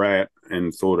smelled a rat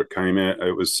and thought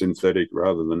it was synthetic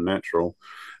rather than natural.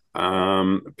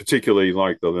 particularly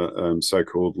like the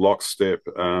so-called lockstep,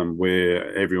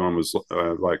 where everyone was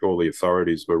like all the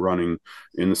authorities were running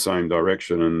in the same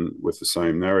direction and with the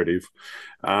same narrative.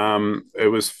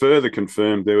 It was further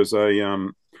confirmed. There was a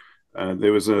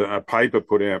paper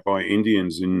put out by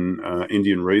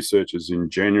Indian researchers in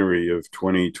January of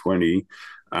 2020,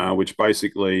 which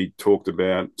basically talked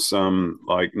about some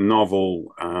like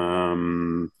novel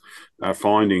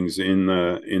findings in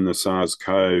the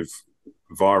SARS-CoV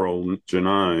viral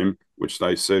genome, which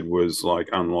they said was like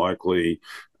unlikely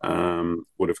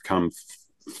would have come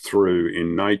through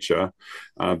in nature.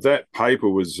 That paper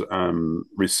was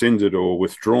rescinded or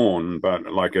withdrawn,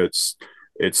 but like it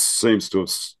seems to have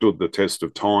stood the test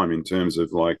of time in terms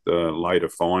of like the later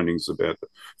findings about the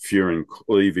furin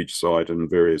cleavage site and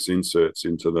various inserts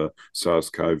into the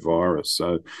SARS-CoV virus.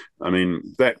 So, I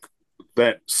mean, that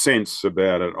sense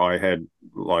about it I had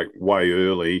like way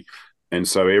early. And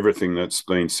so everything that's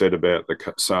been said about the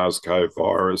SARS-CoV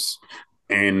virus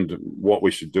and what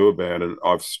we should do about it,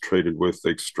 I've treated with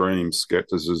extreme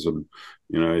skepticism,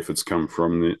 if it's come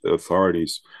from the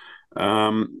authorities.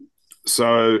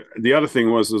 So the other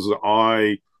thing was as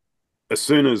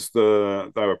soon as they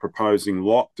were proposing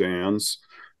lockdowns,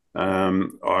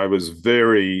 I was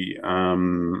very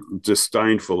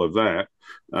disdainful of that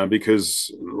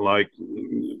because, like,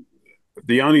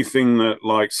 the only thing that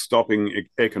like stopping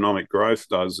economic growth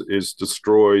does is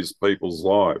destroys people's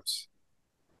lives.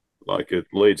 Like it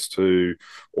leads to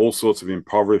all sorts of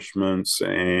impoverishments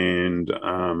and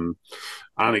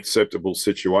unacceptable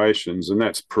situations, and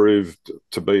that's proved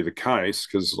to be the case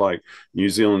because, like, New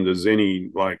Zealand is any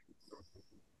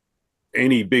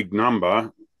big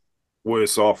number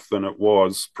worse off than it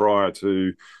was prior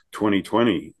to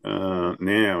 2020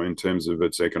 now in terms of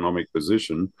its economic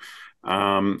position.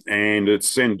 And it's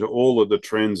sent all of the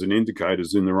trends and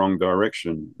indicators in the wrong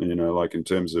direction, like in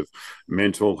terms of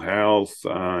mental health,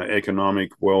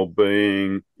 economic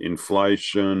well-being,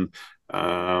 inflation,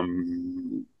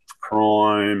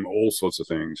 crime, all sorts of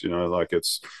things, like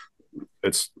it's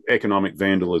economic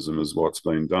vandalism is what's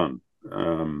been done.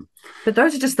 But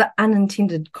those are just the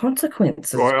unintended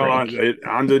consequences. Well,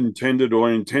 unintended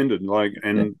or intended. Like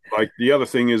the other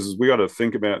thing is we got to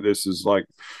think about this is like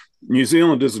New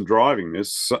Zealand isn't driving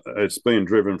this; it's being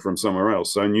driven from somewhere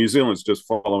else. So New Zealand's just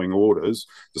following orders,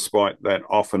 despite that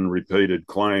often repeated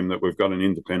claim that we've got an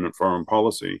independent foreign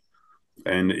policy.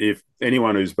 And if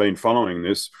anyone who's been following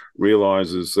this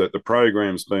realizes that the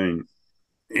program's been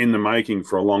in the making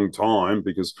for a long time,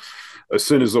 because as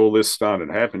soon as all this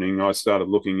started happening, I started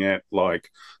looking at like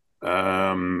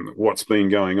what's been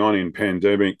going on in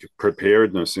pandemic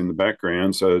preparedness in the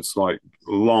background. So it's like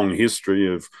a long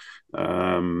history of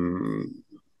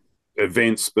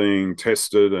events being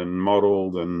tested and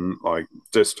modeled and like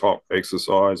desktop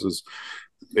exercises,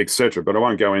 etc. But I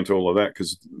won't go into all of that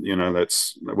because you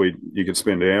could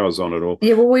spend hours on it all.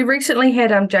 Yeah, well, we recently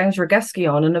had James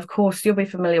Roguski on, and of course you'll be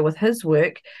familiar with his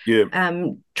work. Yeah.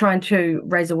 Trying to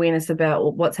raise awareness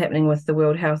about what's happening with the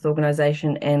World Health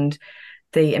Organization and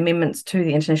the amendments to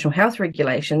the international health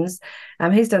regulations.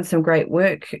 He's done some great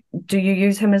work. Do you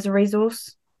use him as a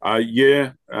resource?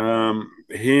 Yeah,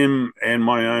 him and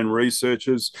my own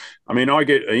researchers. I mean, I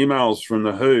get emails from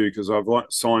the WHO because I've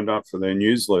signed up for their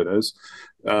newsletters.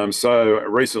 So I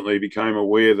recently became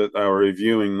aware that they were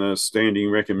reviewing the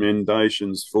standing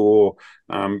recommendations for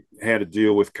how to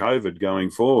deal with COVID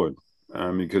going forward,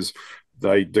 because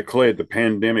they declared the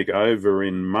pandemic over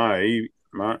in May,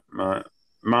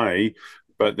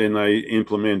 but then they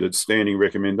implemented standing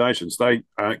recommendations. They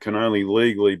can only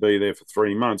legally be there for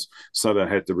 3 months, so they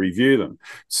had to review them.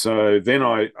 So then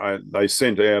they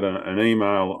sent out an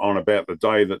email on about the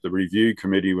day that the review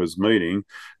committee was meeting,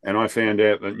 and I found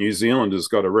out that New Zealand has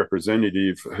got a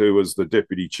representative who was the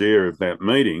deputy chair of that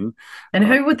meeting. And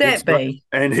who would that be?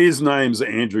 And his name's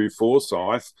Andrew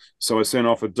Forsyth. So I sent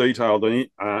off a detailed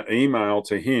email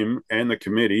to him and the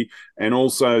committee, and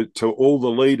also to all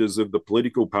the leaders of the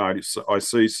political parties. I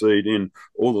CC'd in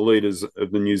all the leaders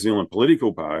of the New Zealand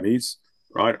political parties,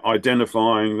 right,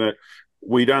 identifying that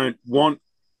we don't want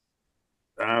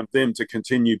them to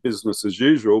continue business as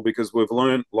usual because we've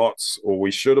learned lots, or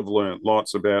we should have learned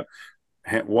lots about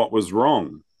what was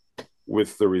wrong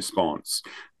with the response.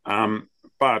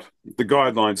 But the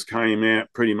guidelines came out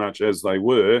pretty much as they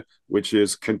were, which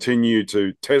is continue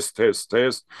to test,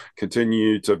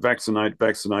 continue to vaccinate,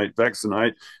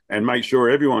 and make sure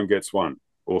everyone gets 1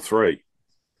 or 3,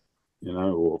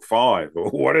 or 5 or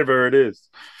whatever it is.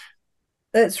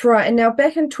 That's right. And now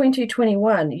back in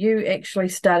 2021, you actually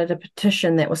started a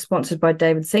petition that was sponsored by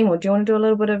David Seymour. Do you want to do a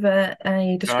little bit of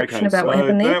a description about what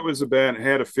happened there? That was about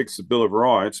how to fix the Bill of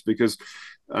Rights, because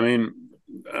I mean,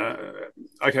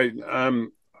 okay,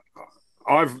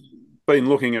 I've been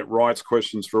looking at rights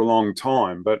questions for a long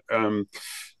time, but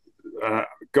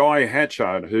Guy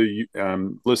Hatchard, who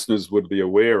listeners would be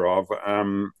aware of,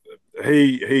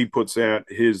 he puts out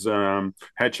his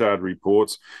Hatchard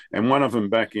reports, and one of them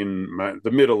back in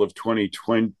the middle of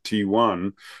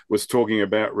 2021 was talking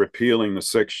about repealing the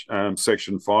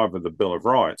Section 5 of the Bill of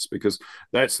Rights, because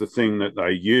that's the thing that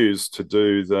they use to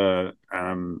do the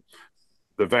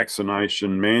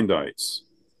vaccination mandates.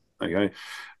 Okay,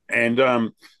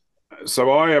 and so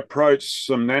I approached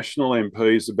some national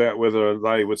MPs about whether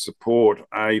they would support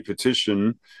a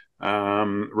petition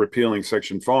repealing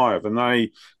Section 5, and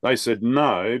they said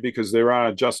no, because there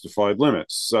are justified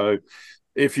limits. So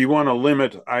if you want to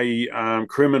limit a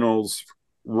criminal's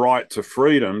right to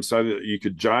freedom so that you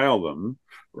could jail them,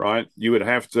 right, you would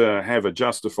have to have a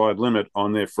justified limit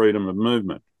on their freedom of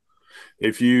movement.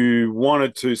 If you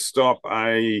wanted to stop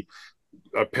a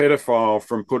pedophile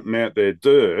from putting out their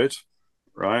dirt,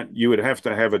 right, you would have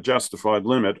to have a justified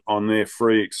limit on their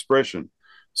free expression.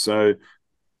 So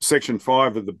Section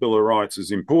 5 of the Bill of Rights is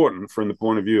important from the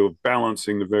point of view of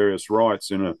balancing the various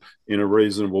rights in a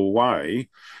reasonable way.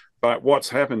 But what's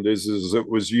happened is it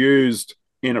was used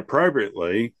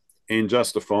inappropriately in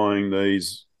justifying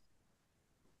these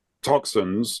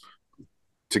toxins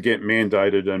to get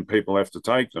mandated, and people have to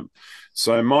take them.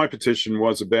 So my petition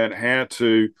was about how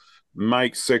to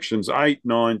make sections 8,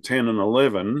 9, 10, and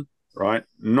 11, right,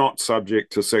 not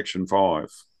subject to Section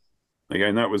 5.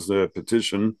 Again, that was the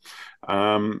petition.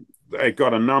 It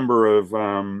got a number of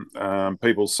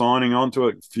people signing onto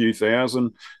it, a few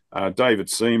thousand. David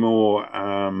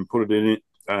Seymour put it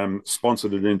in,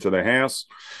 sponsored it into the House.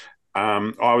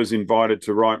 I was invited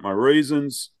to write my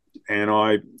reasons, and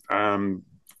I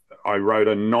wrote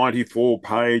a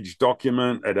 94-page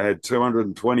document. It had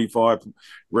 225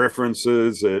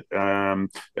 references. It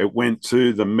went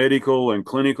to the medical and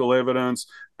clinical evidence.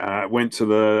 It went to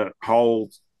the whole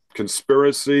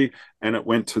conspiracy, and it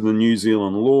went to the New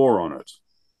Zealand law on it,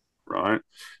 right?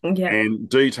 Yeah. And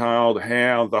detailed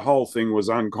how the whole thing was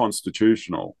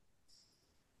unconstitutional,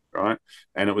 right?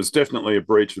 And it was definitely a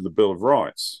breach of the Bill of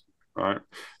Rights, right?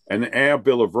 And our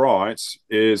Bill of Rights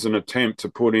is an attempt to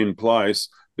put in place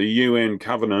the UN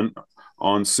Covenant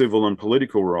on Civil and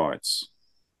Political Rights,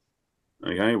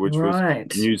 okay, which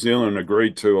was New Zealand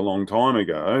agreed to a long time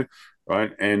ago,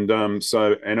 right? And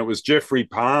and it was Jeffrey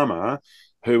Palmer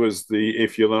who was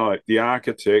if you like, the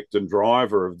architect and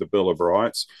driver of the Bill of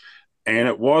Rights. And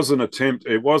it was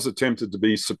attempted to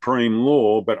be supreme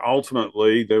law, but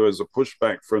ultimately there was a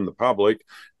pushback from the public,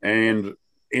 and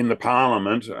in the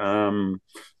Parliament,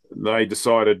 they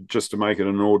decided just to make it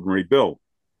an ordinary bill.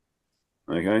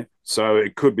 Okay, so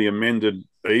it could be amended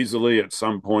easily at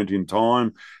some point in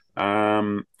time,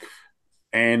 and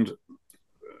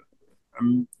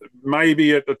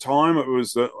maybe at the time it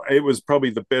was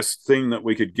probably the best thing that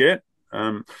we could get.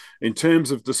 In terms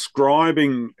of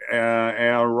describing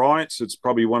our rights, it's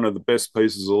probably one of the best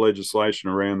pieces of legislation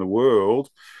around the world,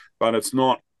 but it's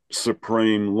not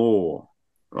supreme law,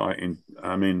 right?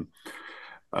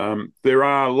 There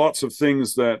are lots of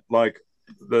things that, like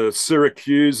the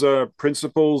Syracuse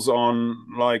principles on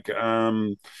how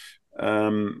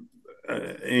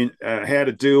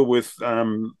to deal with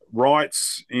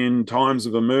rights in times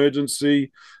of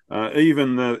emergency,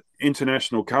 even the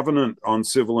International Covenant on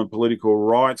Civil and Political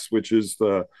Rights, which is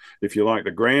if you like,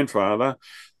 the grandfather.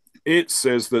 It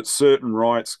says that certain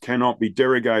rights cannot be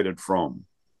derogated from,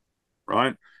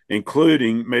 right?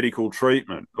 Including medical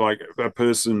treatment, like a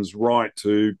person's right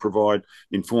to provide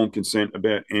informed consent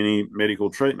about any medical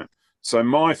treatment. So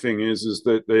my thing is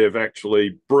that they have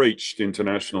actually breached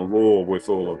international law with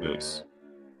all of this.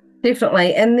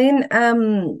 Definitely. And then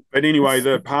but anyway,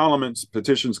 the Parliament's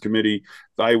Petitions Committee,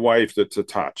 they waived it to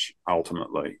touch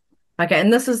ultimately. Okay,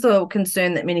 and this is the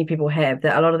concern that many people have,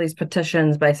 that a lot of these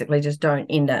petitions basically just don't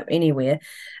end up anywhere.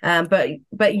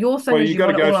 But your thing is you got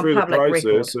to go through the process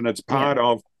record. And it's part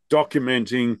of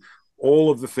documenting all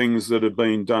of the things that have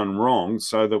been done wrong,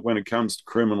 so that when it comes to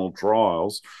criminal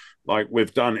trials, like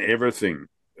we've done everything,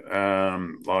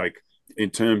 like in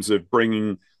terms of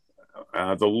bringing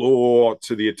the law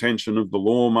to the attention of the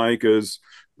lawmakers.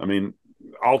 I mean,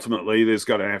 ultimately, there's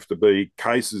got to have to be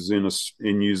cases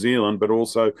in New Zealand, but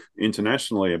also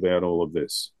internationally about all of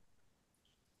this.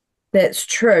 That's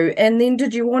true. And then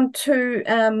did you want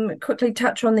to quickly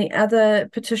touch on the other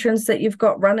petitions that you've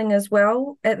got running as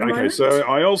well at the moment? Okay, so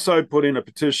I also put in a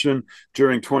petition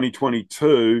during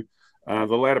 2022, the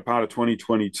latter part of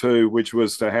 2022, which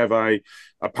was to have a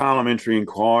parliamentary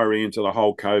inquiry into the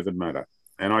whole COVID matter.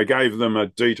 And I gave them a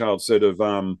detailed set of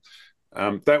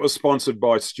That was sponsored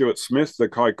by Stuart Smith, the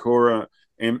Kaikoura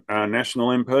National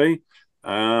MP.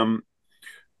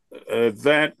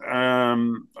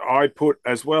 I put,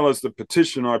 as well as the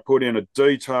petition, I put in a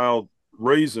detailed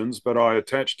reasons, but I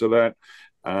attached to that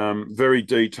very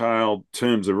detailed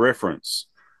terms of reference.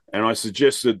 And I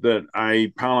suggested that a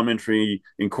parliamentary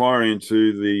inquiry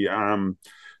into the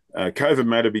COVID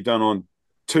matter be done on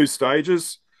 2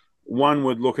 stages. One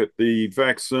would look at the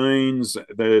vaccines,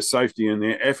 their safety and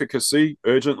their efficacy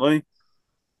urgently.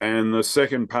 And the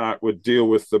second part would deal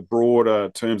with the broader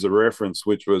terms of reference,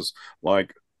 which was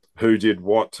like who did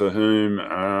what to whom,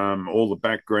 all the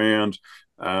background,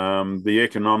 the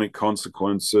economic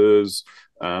consequences,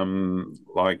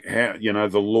 like how,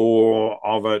 the law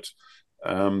of it,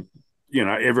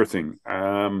 everything.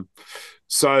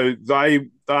 So they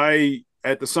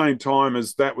at the same time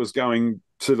as that was going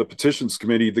to the petitions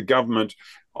committee, the government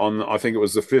on, I think it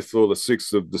was the 5th or the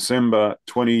 6th of December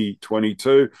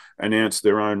 2022, announced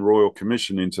their own royal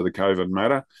commission into the COVID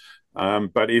matter.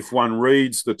 But if one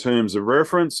reads the terms of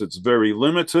reference, it's very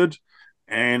limited,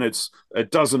 and it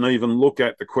doesn't even look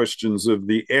at the questions of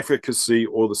the efficacy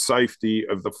or the safety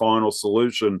of the final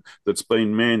solution that's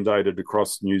been mandated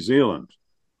across New Zealand,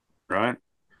 right?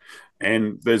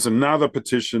 And there's another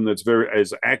petition that's very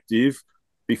as active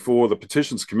before the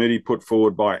petitions committee put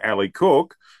forward by Ali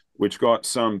Cook, which got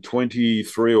some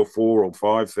 23 or 4 or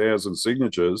 5,000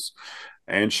 signatures.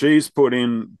 And she's put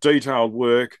in detailed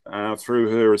work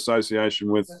through her association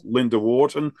with Linda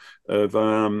Wharton of,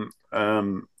 and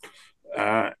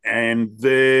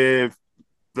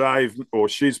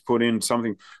she's put in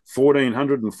something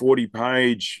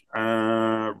 1,440-page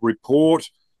report,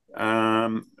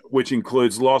 which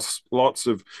includes lots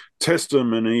of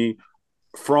testimony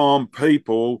from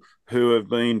people who have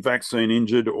been vaccine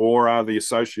injured or are the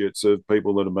associates of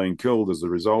people that have been killed as a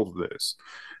result of this.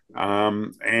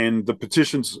 And the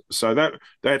petitions, so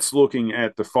that's looking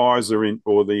at the Pfizer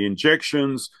or the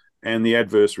injections and the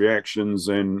adverse reactions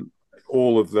and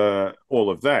all of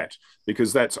that,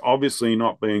 because that's obviously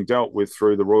not being dealt with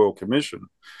through the Royal Commission.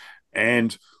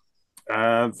 And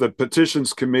the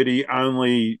petitions committee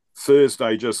only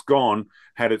Thursday just gone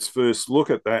had its first look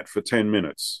at that for 10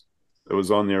 minutes. It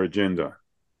was on their agenda.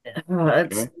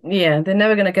 Yeah, they're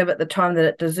never going to give it the time that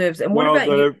it deserves. And what about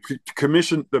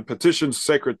the petition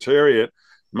secretariat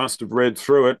must have read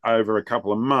through it over a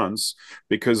couple of months,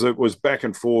 because it was back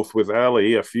and forth with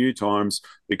Ali a few times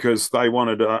because they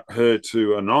wanted her to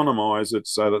anonymise it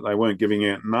so that they weren't giving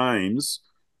out names,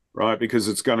 right? Because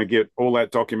it's going to get, all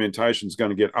that documentation is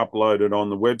going to get uploaded on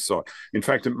the website. In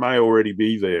fact, it may already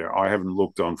be there. I haven't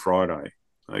looked on Friday.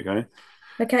 Okay.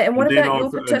 Okay, and what about your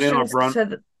petitions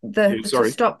to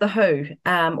stop the WHO,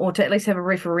 or to at least have a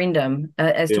referendum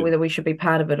as to whether we should be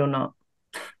part of it or not?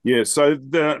 Yeah, so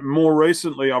more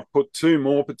recently I've put 2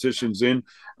 more petitions in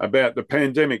about the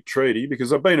pandemic treaty,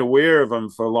 because I've been aware of them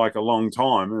for like a long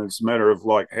time, and it's a matter of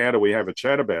like, how do we have a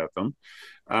chat about them?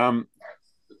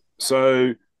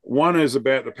 So one is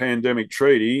about the pandemic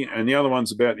treaty and the other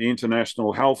one's about the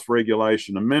international health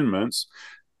regulation amendments.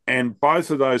 And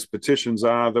both of those petitions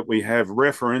are that we have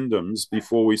referendums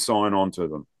before we sign on to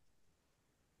them.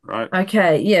 Right.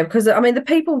 Okay, yeah, because I mean the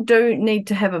people do need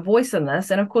to have a voice in this,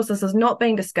 and of course this is not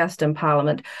being discussed in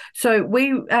Parliament. So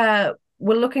we're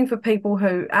looking for people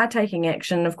who are taking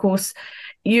action. Of course,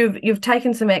 you've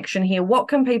taken some action here. What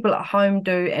can people at home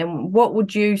do, and what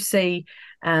would you see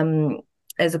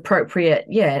as appropriate?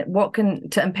 Yeah,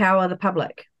 to empower the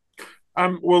public?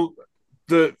 Well,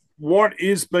 what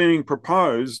is being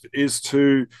proposed is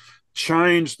to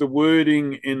change the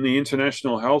wording in the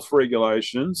international health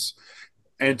regulations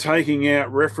and taking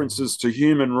out references to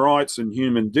human rights and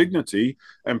human dignity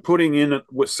and putting in a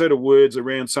set of words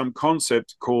around some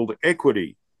concept called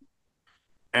equity.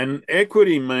 And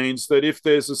equity means that if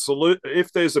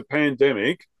there's a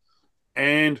pandemic,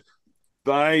 and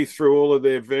they, through all of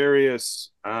their various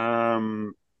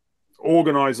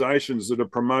organizations that are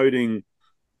promoting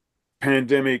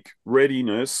pandemic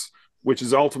readiness, which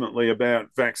is ultimately about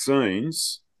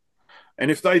vaccines, and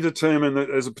if they determine that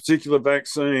there's a particular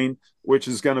vaccine which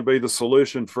is going to be the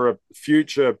solution for a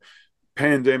future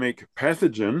pandemic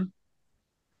pathogen,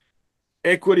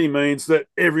 equity means that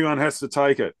everyone has to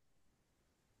take it,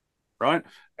 right?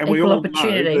 And we all know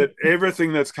that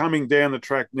everything that's coming down the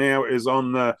track now is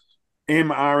on the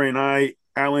mRNA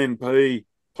LNP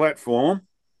platform,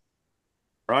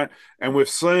 right? And we've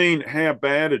seen how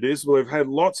bad it is. We've had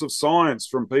lots of science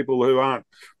from people who aren't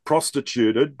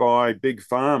prostituted by big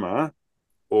pharma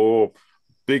or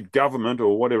big government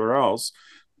or whatever else.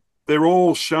 They're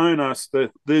all shown us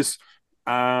that this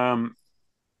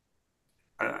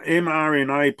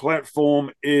mRNA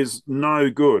platform is no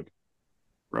good,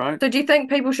 right? So do you think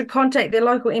people should contact their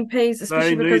local MPs,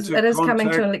 especially because it is coming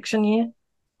to election year?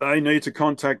 They need to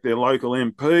contact their local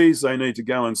MPs. They need to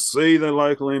go and see their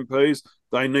local MPs.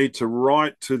 They need to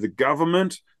write to the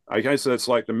government. Okay, so that's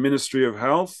like the Ministry of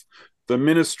Health, the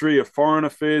Ministry of Foreign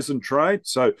Affairs and Trade.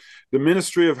 So the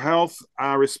Ministry of Health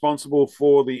are responsible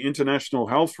for the international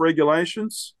health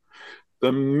regulations.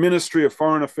 The Ministry of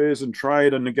Foreign Affairs and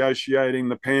Trade are negotiating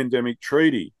the pandemic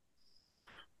treaty.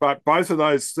 But both of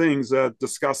those things are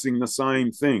discussing the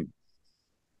same thing,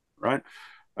 right?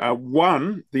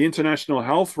 One, the international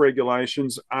health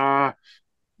regulations are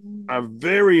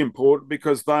very important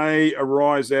because they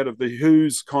arise out of the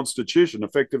WHO's constitution.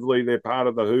 Effectively, they're part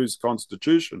of the WHO's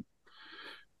constitution.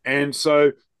 And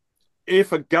so if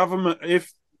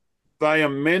they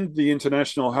amend the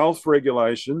international health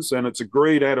regulations and it's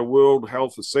agreed at a World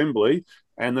Health Assembly,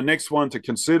 and the next one to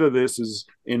consider this is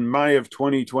in May of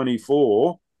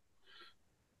 2024,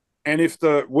 and if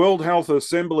the World Health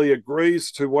Assembly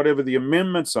agrees to whatever the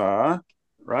amendments are,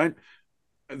 right,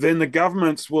 then the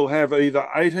governments will have either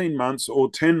 18 months or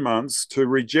 10 months to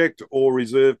reject or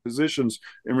reserve positions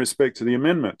in respect to the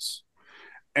amendments.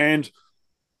 And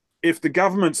if the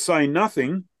governments say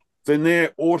nothing, then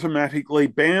they're automatically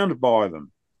bound by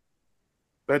them.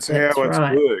 That's how it's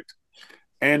worked.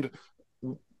 And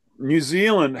New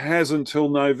Zealand has until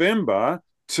November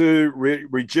to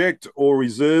reject or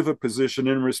reserve a position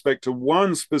in respect to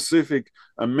one specific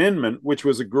amendment, which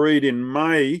was agreed in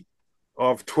May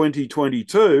of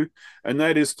 2022, and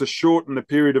that is to shorten the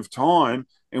period of time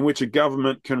in which a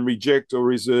government can reject or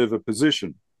reserve a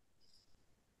position,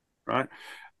 right?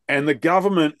 And the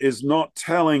government is not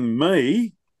telling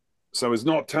me, so is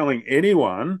not telling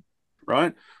anyone,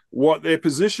 right, what their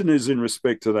position is in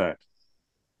respect to that,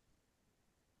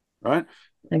 right?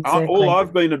 Exactly. All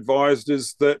I've been advised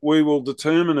is that we will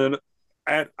determine it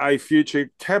at a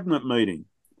future cabinet meeting.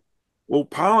 Well,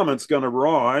 Parliament's going to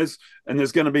rise and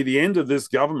there's going to be the end of this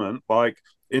government, like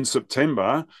in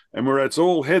September, and it's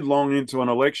all headlong into an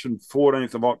election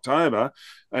 14th of October,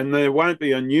 and there won't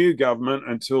be a new government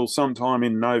until sometime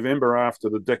in November after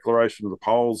the declaration of the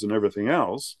polls and everything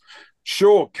else.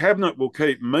 Sure, Cabinet will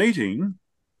keep meeting,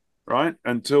 right,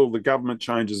 until the government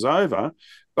changes over,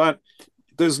 but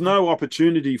there's no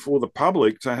opportunity for the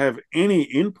public to have any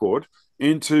input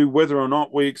into whether or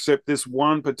not we accept this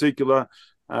one particular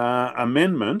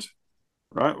amendment,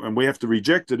 right? And we have to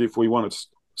reject it if we want to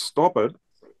stop it.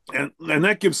 And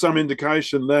that gives some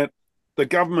indication that the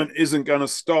government isn't going to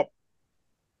stop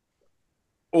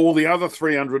all the other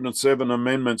 307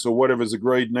 amendments or whatever's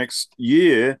agreed next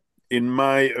year in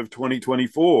May of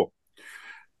 2024.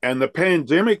 And the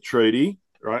pandemic treaty,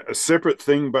 right, a separate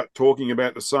thing but talking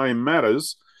about the same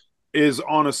matters, is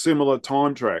on a similar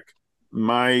time track,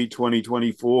 May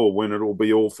 2024, when it'll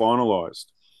be all finalised.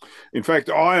 In fact,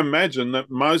 I imagine that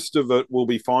most of it will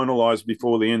be finalised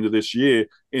before the end of this year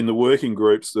in the working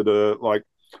groups that are like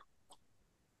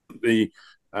the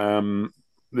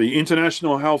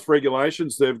international health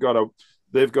regulations. They've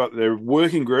got their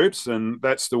working groups, and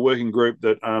that's the working group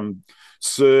that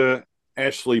Sir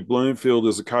Ashley Bloomfield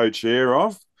is a co-chair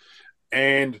of.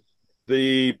 And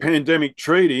the pandemic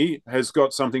treaty has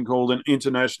got something called an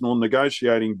international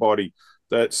negotiating body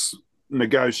that's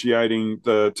negotiating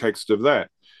the text of that.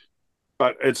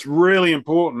 But it's really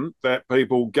important that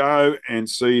people go and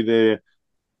see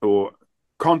or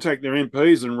contact their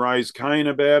MPs and raise cane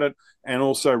about it, and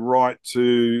also write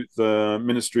to the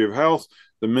Ministry of Health,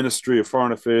 the Ministry of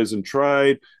Foreign Affairs and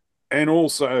Trade, and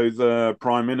also the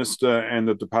Prime Minister and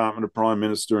the Department of Prime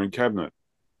Minister and Cabinet.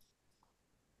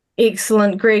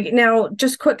 Excellent, Greg. Now,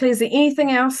 just quickly, is there anything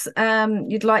else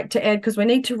you'd like to add? Because we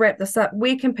need to wrap this up.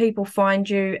 Where can people find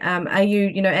you? Are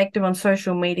you, active on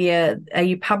social media? Are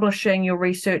you publishing your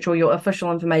research or your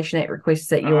official information at requests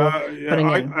that you're putting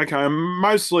in? Okay,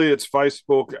 mostly it's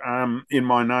Facebook in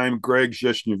my name, Greg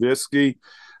Zheshnievsky.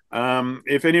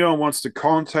 If anyone wants to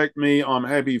contact me, I'm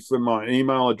happy for my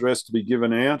email address to be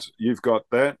given out. You've got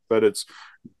that, but it's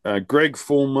Greg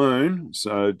Full Moon,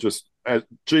 so just at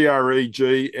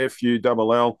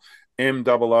GregFullMoon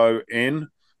 013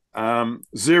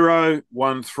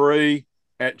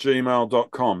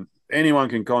 Anyone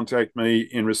can contact me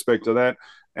in respect to that,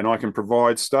 and I can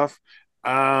provide stuff.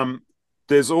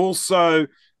 There's also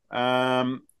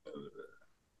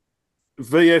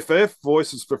VFF,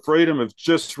 Voices for Freedom, have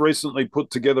just recently put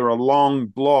together a long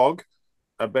blog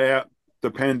about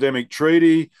the pandemic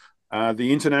treaty,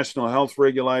 the international health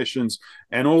regulations,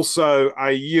 and also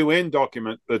a UN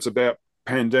document that's about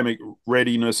pandemic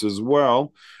readiness as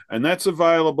well. And that's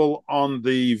available on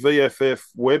the VFF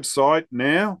website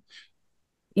now.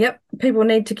 Yep, people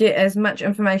need to get as much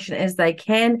information as they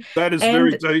can. That is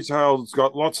very detailed. It's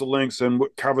got lots of links and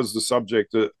covers the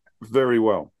subject very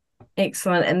well.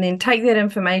 Excellent. And then take that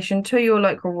information to your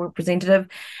local representative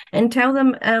and tell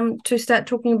them to start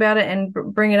talking about it and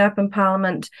bring it up in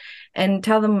Parliament, and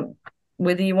tell them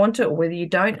whether you want it or whether you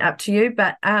don't, up to you.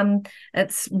 But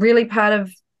it's really part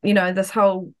of, this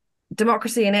whole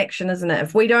democracy in action, isn't it?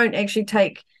 If we don't actually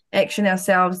take action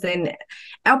ourselves, then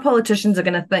our politicians are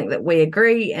going to think that we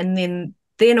agree, and then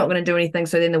they're not going to do anything.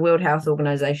 So then the World Health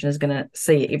Organization is going to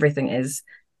see everything as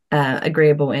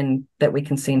agreeable and that we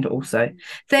consent also.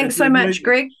 Thanks so much,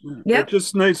 Greg. It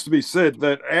just needs to be said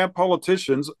that our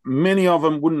politicians, many of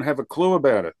them wouldn't have a clue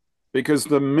about it, because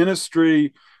the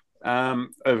Ministry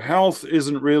of Health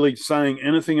isn't really saying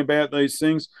anything about these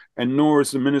things, and nor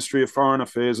is the Ministry of Foreign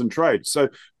Affairs and Trade. So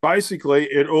basically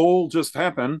it all just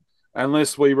happened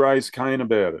unless we raise Cain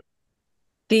about it.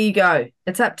 There you go.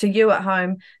 It's up to you at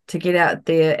home to get out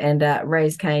there and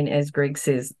raise Cain, as Greg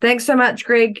says. Thanks so much,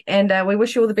 Greg. And we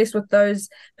wish you all the best with those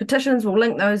petitions. We'll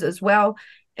link those as well.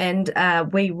 And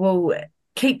we will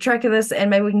keep track of this, and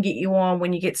maybe we can get you on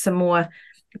when you get some more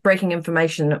breaking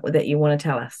information that you want to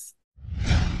tell us.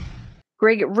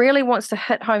 Greg really wants to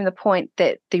hit home the point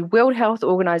that the World Health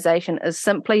Organization is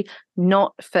simply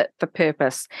not fit for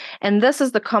purpose. And this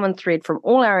is the common thread from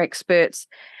all our experts.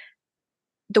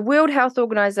 The World Health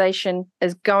Organization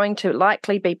is going to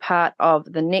likely be part of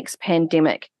the next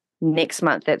pandemic next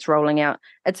month that's rolling out.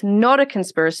 It's not a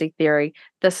conspiracy theory.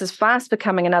 This is fast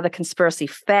becoming another conspiracy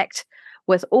fact,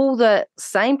 with all the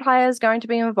same players going to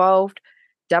be involved: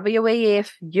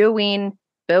 WEF, UN,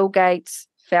 Bill Gates,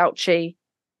 Fauci,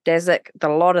 Daszak, the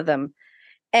lot of them.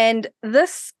 And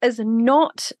this is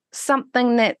not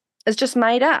something that is just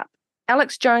made up.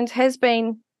 Alex Jones has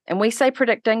been, and we say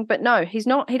predicting, but no, he's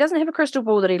not. He doesn't have a crystal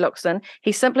ball that he looks in.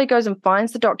 He simply goes and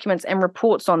finds the documents and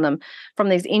reports on them from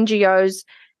these NGOs,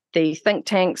 the think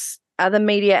tanks, other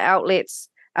media outlets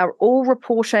are all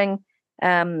reporting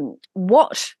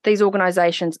what these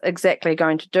organizations exactly are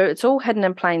going to do. It's all hidden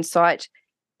in plain sight,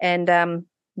 and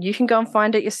you can go and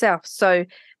find it yourself. So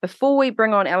before we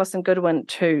bring on Alison Goodwin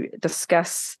to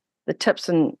discuss the tips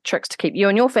and tricks to keep you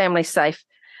and your family safe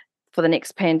for the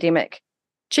next pandemic,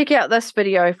 check out this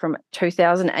video from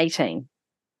 2018.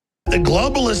 The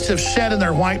globalists have said in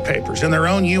their white papers, in their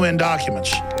own UN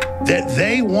documents, that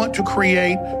they want to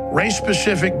create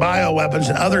race-specific bioweapons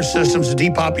and other systems to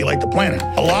depopulate the planet.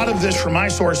 A lot of this, from my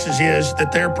sources, is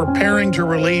that they're preparing to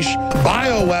release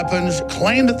bioweapons,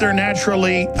 claim that they're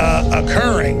naturally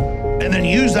occurring, and then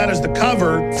use that as the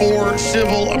cover for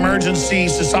civil emergency,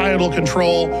 societal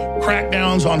control,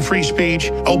 crackdowns on free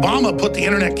speech. Obama put the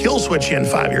internet kill switch in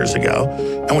 5 years ago,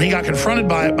 and when he got confronted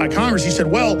by it by Congress, he said,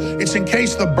 well, it's in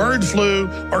case the bird flu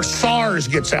or SARS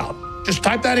gets out. Just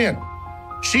type that in.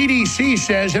 CDC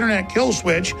says internet kill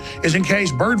switch is in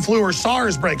case bird flu or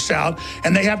SARS breaks out,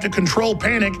 and they have to control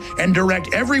panic and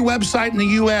direct every website in the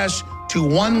U.S. to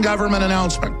one government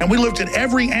announcement. And we looked at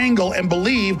every angle and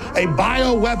believe a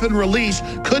bioweapon release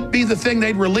could be the thing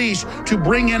they'd release to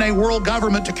bring in a world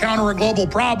government to counter a global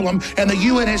problem. And the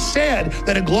UN has said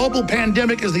that a global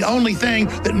pandemic is the only thing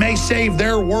that may save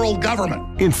their world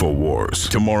government. InfoWars,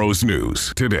 tomorrow's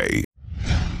news today.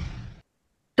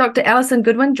 Dr. Alison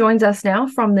Goodwin joins us now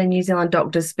from the New Zealand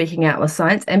Doctors Speaking Out with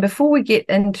Science. And before we get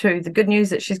into the good news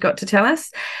that she's got to tell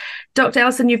us, Dr.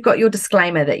 Alison, you've got your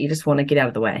disclaimer that you just want to get out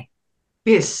of the way.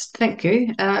 Yes, thank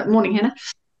you. Morning,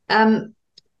 Hannah.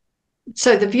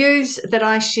 So the views that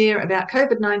I share about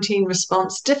COVID-19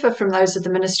 response differ from those of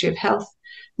the Ministry of Health.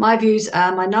 My views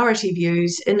are minority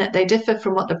views in that they differ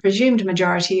from what the presumed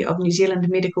majority of New Zealand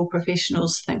medical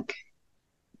professionals think.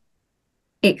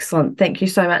 Excellent. Thank you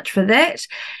so much for that.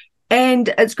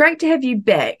 And it's great to have you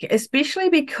back, especially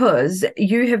because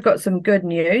you have got some good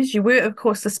news. You were, of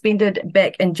course, suspended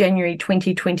back in January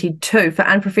 2022 for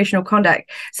unprofessional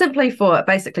conduct, simply for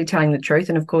basically telling the truth.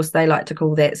 And of course, they like to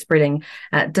call that spreading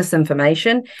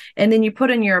disinformation. And then you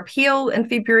put in your appeal in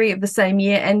February of the same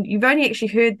year, and you've only actually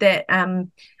heard that,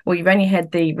 you've only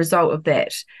had the result of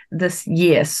that this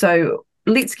year. So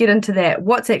let's get into that.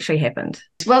 What's actually happened?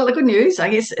 Well, the good news, I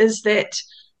guess, is that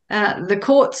the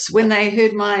courts, when they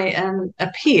heard my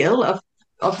appeal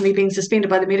of me being suspended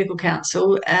by the Medical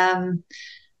Council,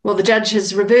 the judge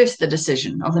has reversed the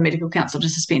decision of the Medical Council to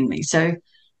suspend me. So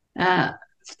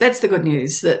that's the good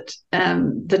news, that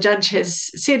the judge has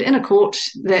said in a court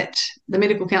that the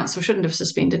Medical Council shouldn't have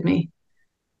suspended me.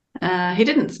 He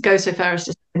didn't go so far as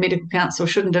to say the Medical Council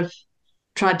shouldn't have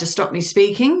tried to stop me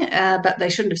speaking, but they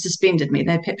shouldn't have suspended me.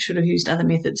 They perhaps should have used other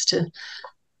methods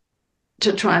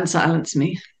to try and silence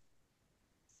me.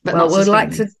 But well, we'd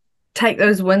like to take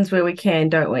those wins where we can,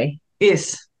 don't we?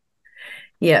 Yes.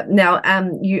 Yeah. Now,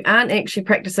 you aren't actually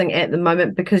practicing at the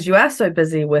moment because you are so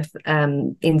busy with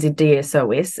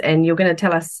NZDSOS, and you're going to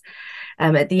tell us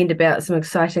at the end about some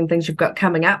exciting things you've got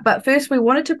coming up. But first, we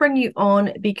wanted to bring you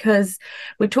on because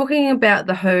we're talking about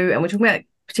the WHO, and we're talking about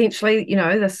potentially,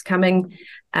 this coming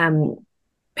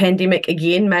pandemic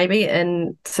again, maybe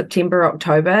in September,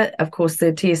 October. Of course,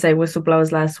 the TSA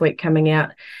whistleblowers last week coming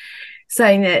out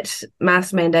saying that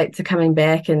mask mandates are coming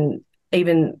back, and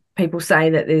even people say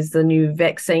that there's the new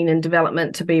vaccine in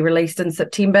development to be released in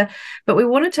September. But we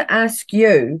wanted to ask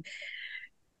you,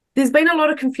 there's been a lot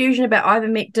of confusion about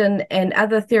ivermectin and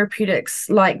other therapeutics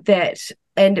like that,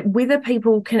 and whether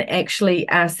people can actually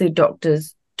ask their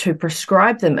doctors to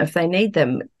prescribe them if they need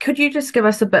them. Could you just give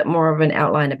us a bit more of an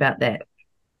outline about that?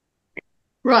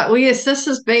 Right. Well, yes, this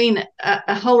has been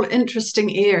a whole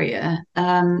interesting area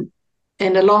and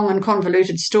a long and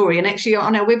convoluted story. And actually,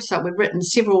 on our website, we've written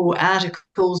several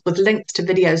articles with links to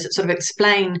videos that sort of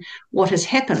explain what has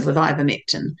happened with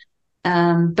ivermectin.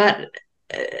 But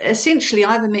essentially,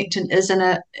 ivermectin is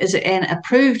an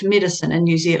approved medicine in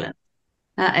New Zealand.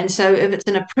 And so if it's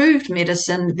an approved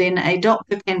medicine, then a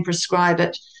doctor can prescribe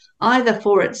it either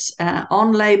for its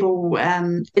on-label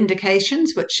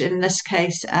indications, which in this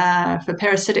case are for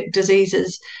parasitic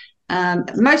diseases.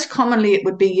 Most commonly, it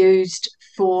would be used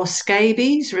for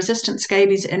scabies, resistant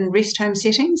scabies in rest home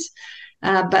settings,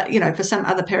 but, for some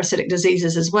other parasitic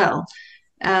diseases as well.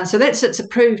 So that's its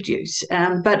approved use.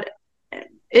 But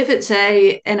if it's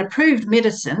an approved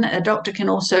medicine, a doctor can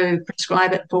also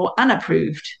prescribe it for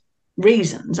unapproved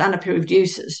reasons, unapproved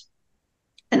uses.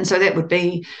 And so that would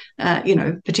be,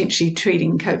 potentially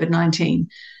treating COVID-19,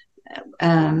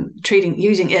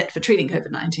 using it for treating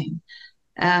COVID-19.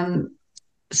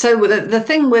 So the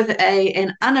thing with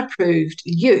an unapproved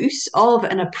use of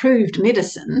an approved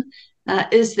medicine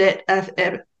is that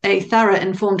a thorough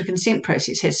informed consent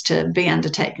process has to be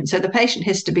undertaken. So the patient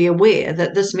has to be aware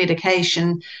that this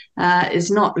medication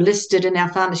is not listed in our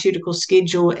pharmaceutical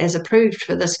schedule as approved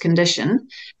for this condition.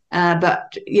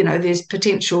 But, there's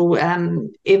potential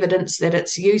evidence that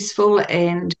it's useful,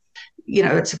 and,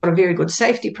 it's got a very good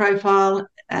safety profile.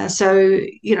 So,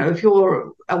 if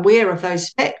you're aware of those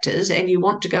factors and you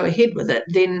want to go ahead with it,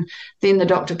 then the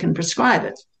doctor can prescribe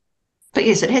it. But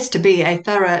yes, it has to be a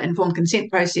thorough informed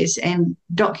consent process and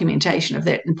documentation of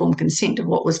that informed consent of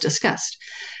what was discussed.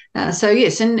 So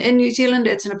yes, in New Zealand,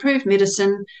 it's an approved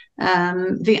medicine.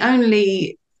 The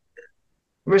only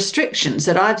restrictions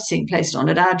that I've seen placed on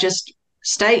it are just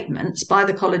statements by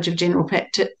the College of General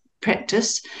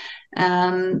Practice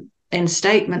and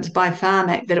statements by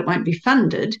Pharmac that it won't be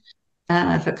funded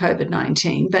for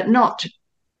COVID-19, but not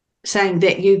saying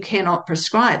that you cannot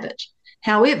prescribe it.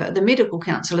 However, the Medical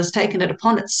Council has taken it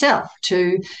upon itself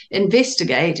to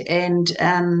investigate and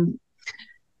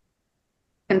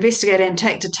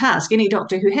take to task any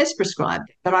doctor who has prescribed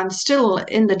it. But I'm still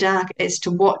in the dark as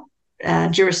to what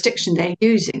jurisdiction they're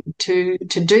using to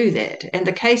do that. And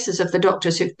the cases of the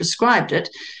doctors who've prescribed it,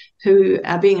 who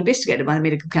are being investigated by the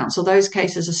Medical Council, those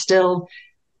cases are still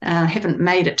haven't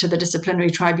made it to the disciplinary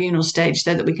tribunal stage,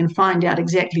 so that we can find out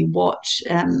exactly what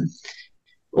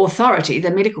authority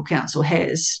the Medical Council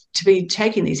has to be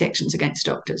taking these actions against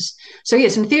doctors. So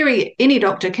yes, in theory, any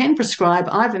doctor can prescribe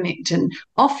ivermectin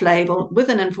off-label with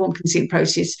an informed consent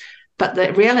process, but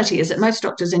the reality is that most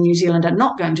doctors in New Zealand are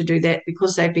not going to do that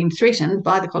because they've been threatened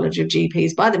by the College of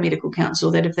GPs, by the Medical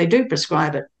Council, that if they do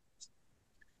prescribe it,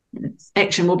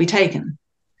 action will be taken.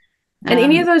 And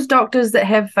any of those doctors that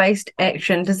have faced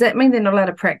action, does that mean they're not allowed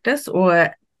to practice,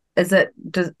 or is it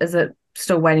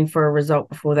still waiting for a result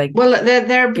before they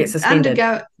get suspended?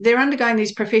 They're undergoing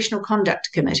these professional conduct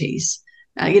committees.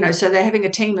 So they're having a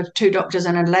team of 2 doctors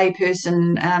and a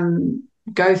layperson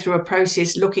go through a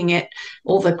process looking at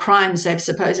all the crimes they've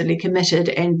supposedly committed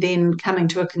and then coming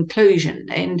to a conclusion.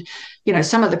 And,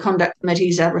 some of the conduct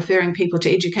committees are referring people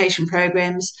to education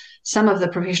programs. Some of the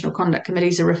professional conduct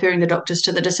committees are referring the doctors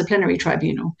to the disciplinary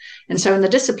tribunal. And so in the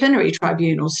disciplinary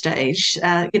tribunal stage,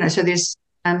 so there's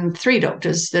 3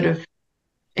 doctors that have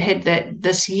had that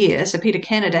this year. So Peter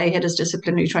Cannaday had his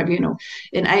disciplinary tribunal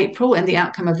in April, and the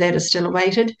outcome of that is still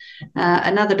awaited.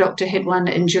 Another doctor had one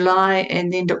in July,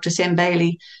 and then Dr. Sam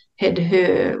Bailey had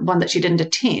her one that she didn't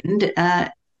attend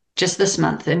just this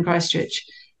month in Christchurch.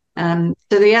 So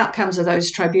the outcomes of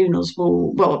those tribunals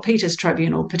Peter's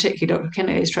tribunal, particularly Dr.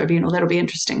 Cannaday's tribunal, that'll be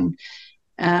interesting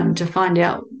to find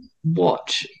out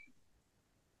what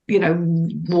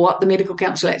the Medical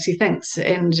Council actually thinks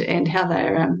and how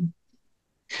they're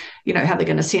how they're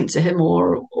going to censor him,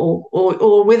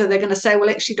 or whether they're going to say, well,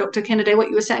 actually, Dr. Cannaday, what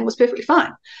you were saying was perfectly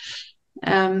fine.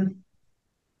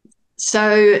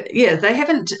 So, yeah, they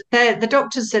haven't, the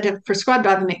doctors that have prescribed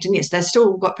ivermectin, yes, they've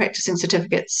still got practicing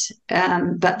certificates,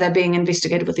 but they're being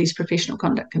investigated with these professional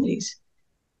conduct committees.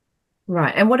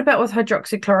 Right. And what about with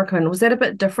hydroxychloroquine? Was that a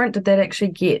bit different? Did that actually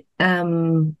get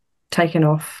taken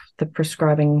off the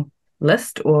prescribing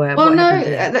list, or well, what no,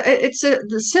 happened there?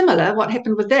 it's similar what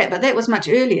happened with that, but that was much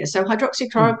earlier. So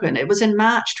hydroxychloroquine, it was in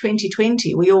March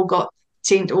 2020. We all got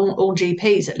sent, all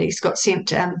GPs at least, got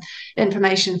sent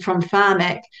information from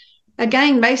Pharmac,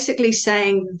 again, basically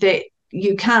saying that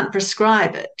you can't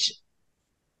prescribe it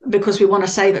because we want to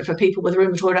save it for people with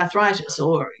rheumatoid arthritis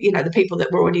or, the people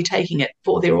that were already taking it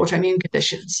for their autoimmune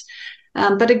conditions.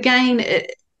 But again,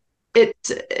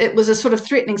 it was a sort of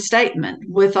threatening statement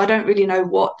with, I don't really know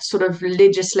what sort of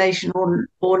legislation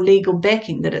or legal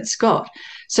backing that it's got.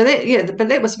 So but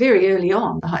that was very early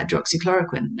on, the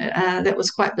hydroxychloroquine. That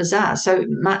was quite bizarre. So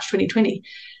March 2020,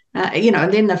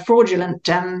 and then the fraudulent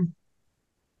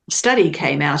study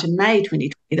came out in May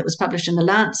 2020 that was published in The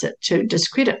Lancet to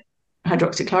discredit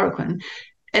hydroxychloroquine.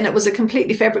 And it was a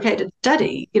completely fabricated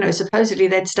study. Supposedly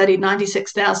they'd studied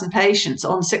 96,000 patients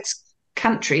in 6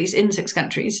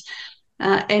 countries,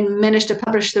 and managed to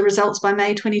publish the results by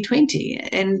May 2020.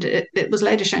 And it was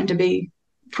later shown to be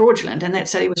fraudulent, and that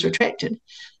study was retracted.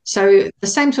 So the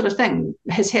same sort of thing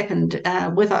has happened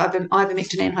with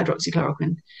ivermectin and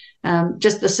hydroxychloroquine.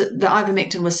 Just the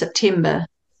ivermectin was September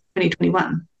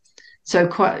 2021. So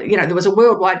there was a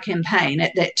worldwide campaign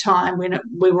at that time when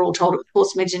we were all told it was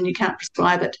forced medicine, you can't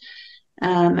prescribe it.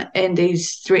 And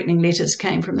these threatening letters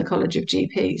came from the College of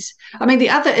GPs. I mean,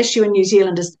 the other issue in New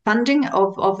Zealand is the funding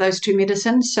of those 2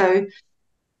 medicines. So,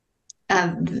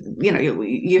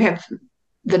 you have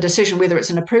the decision whether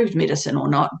it's an approved medicine or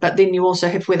not, but then you also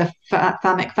have whether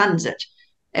Pharmac funds it.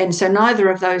 And so neither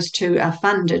of those 2 are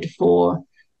funded for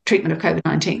treatment of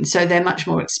COVID-19. So they're much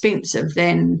more expensive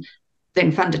than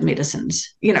funded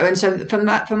medicines, and so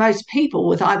for most people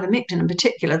with ivermectin in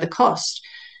particular, the cost,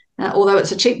 although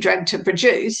it's a cheap drug to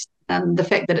produce, the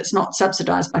fact that it's not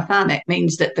subsidised by Pharmac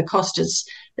means that the cost is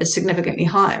significantly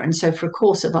higher. And so for a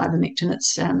course of ivermectin,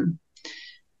 it's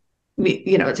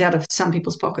it's out of some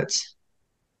people's pockets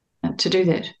to do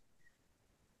that.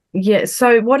 Yeah.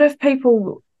 So what if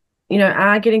people,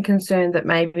 are getting concerned that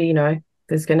maybe,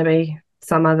 there's going to be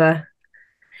some other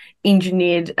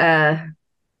engineered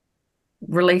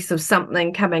release of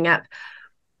something coming up,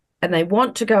 and they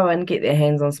want to go and get their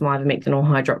hands on some ivermectin or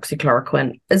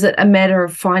hydroxychloroquine? Is it a matter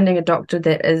of finding a doctor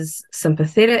that is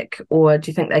sympathetic, or do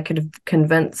you think they could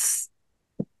convince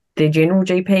their general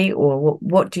GP, or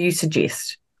what do you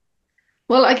suggest?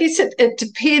 Well, I guess it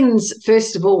depends,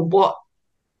 first of all, what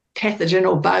pathogen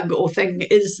or bug or thing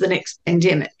is the next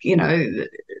pandemic.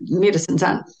 Medicines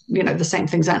aren't, the same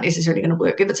things aren't necessarily going to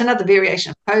work. If it's another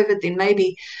variation of COVID, then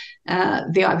maybe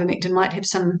the ivermectin might have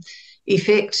some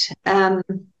effect.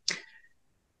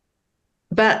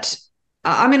 But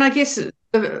I mean, I guess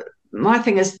my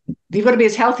thing is you've got to be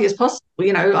as healthy as possible.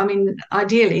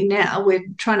 Ideally now we're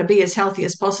trying to be as healthy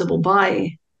as possible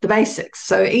by the basics.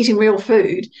 So eating real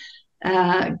food,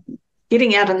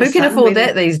 getting out in the sun. Who can afford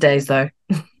that these days, though?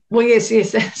 Well, yes,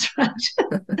 that's right.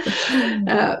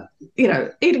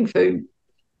 Eating food,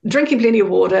 drinking plenty of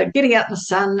water, getting out in the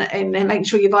sun, and making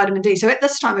sure your vitamin D. So at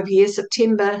this time of year,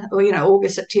 September, or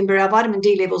August, September, our vitamin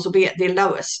D levels will be at their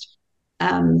lowest,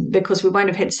 because we won't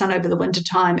have had sun over the winter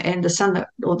time, and the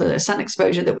sun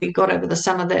exposure that we got over the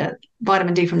summer, the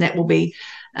vitamin D from that will be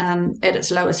at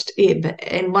its lowest ebb.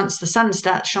 And once the sun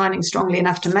starts shining strongly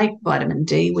enough to make vitamin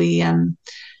D,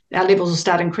 our levels will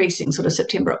start increasing sort of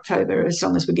September, October, as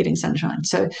long as we're getting sunshine.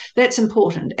 So that's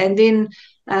important. And then,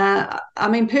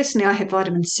 personally, I have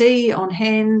vitamin C on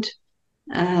hand,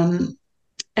 and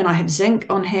I have zinc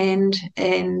on hand,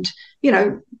 and,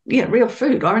 real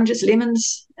food, oranges,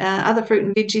 lemons, other fruit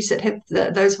and veggies that have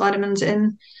those vitamins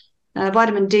in.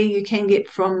 Vitamin D you can get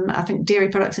from, I think, dairy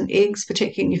products and eggs,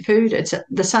 particularly in your food.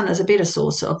 The sun is a better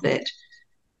source of that.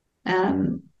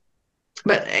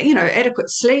 But, adequate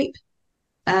sleep,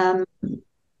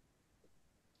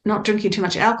 not drinking too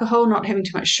much alcohol, not having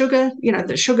too much sugar.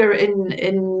 The sugar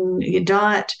in your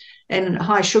diet and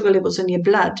high sugar levels in your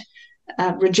blood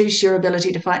reduce your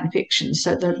ability to fight infections.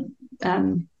 So the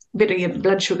better your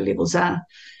blood sugar levels are,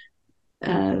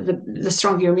 the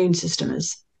stronger your immune system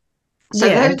is. So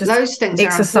those things,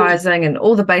 exercising and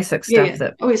all the basic stuff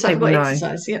that people know.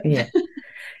 Exercise,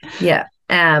 yeah.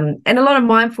 And a lot of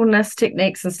mindfulness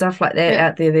techniques and stuff like that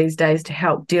out there these days to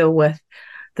help deal with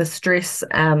the stress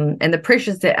and the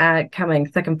pressures that are coming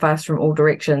thick and fast from all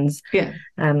directions.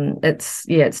 It's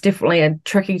definitely a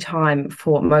tricky time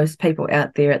for most people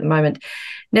out there at the moment.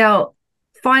 Now,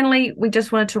 finally, we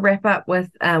just wanted to wrap up with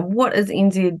what is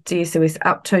NZDSOS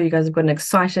up to? You guys have got an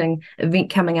exciting event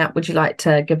coming up. Would you like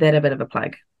to give that a bit of a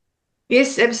plug?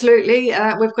 Yes, absolutely.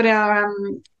 We've got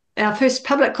our first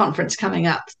public conference coming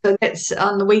up. So that's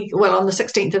on the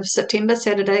 16th of September,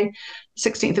 Saturday,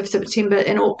 16th of September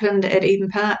in Auckland at Eden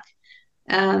Park.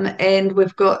 And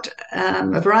we've got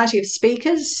a variety of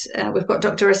speakers. We've got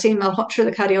Dr. Asim Malhotra,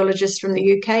 the cardiologist from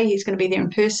the UK. He's going to be there in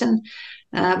person.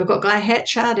 We've got Guy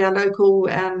Hatchard, our local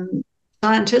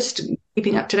scientist,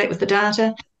 keeping up to date with the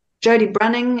data. Jodie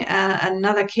Brunning,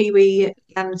 another Kiwi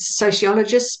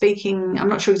sociologist, speaking. I'm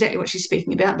not sure exactly what she's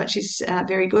speaking about, but she's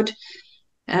very good.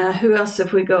 Who else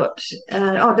have we got?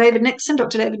 David Nixon,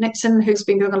 Dr. David Nixon, who's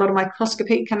been doing a lot of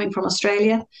microscopy, coming from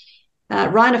Australia.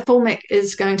 Rainer Fulmick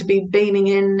is going to be beaming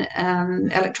in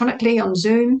electronically on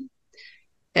Zoom.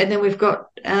 And then we've got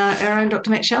our own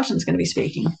Dr. Matt Shelton's going to be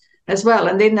speaking as well.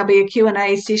 And then there'll be a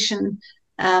Q&A session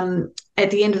at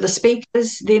the end of the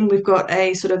speakers. Then we've got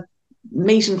a sort of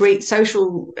meet and greet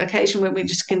social occasion where we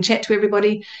just can chat to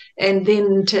everybody. And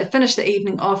then to finish the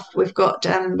evening off, we've got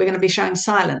we're going to be showing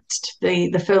Silenced,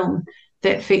 the film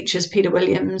that features Peter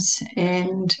Williams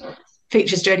and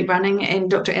features Jodie Brunning and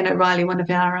Dr. Anne O'Reilly, one of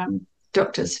our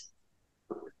doctors.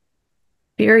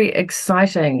 Very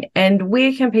exciting. And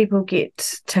where can people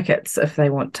get tickets if they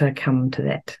want to come to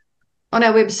that? On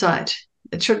our website.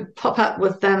 It should pop up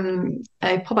with a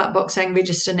pop-up box saying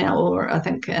register now, or I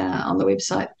think on the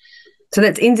website. So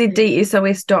that's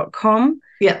nzdsos.com.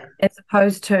 Yeah. As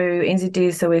opposed to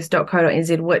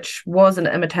nzdsos.co.nz, which was an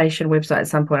imitation website at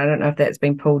some point. I don't know if that's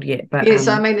been pulled yet. But yes,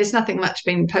 I mean, there's nothing much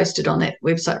been posted on that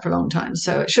website for a long time.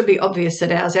 So it should be obvious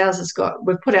that ours has got,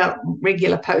 we've put out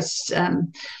regular posts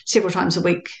several times a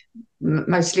week,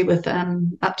 mostly with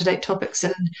up-to-date topics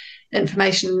and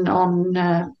information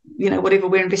on, whatever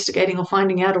we're investigating or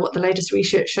finding out or what the latest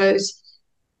research shows.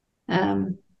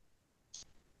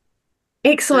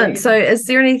 Excellent. So is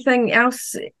there anything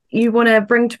else you want to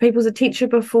bring to people's attention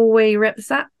before we wrap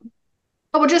this up?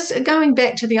 Oh, well, just going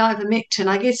back to the ivermectin,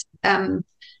 I guess, I mean,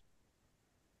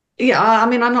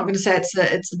 I'm not going to say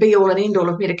it's the be-all and end-all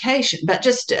of medication, but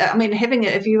just, I mean, having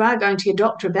it, if you are going to your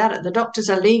doctor about it, the doctors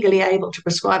are legally able to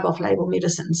prescribe off-label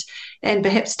medicines, and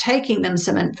perhaps taking them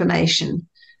some information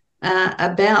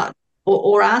about,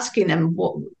 or asking them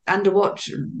under what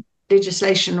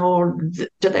legislation or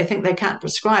do they think they can't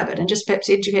prescribe it, and just perhaps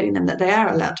educating them that they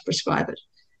are allowed to prescribe it.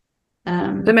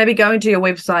 So maybe going to your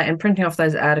website and printing off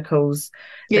those articles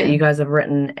that you guys have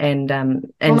written and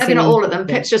well, maybe not all of them,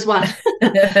 perhaps just one.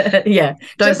 Yeah,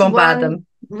 don't just bombard one, them.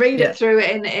 Read it through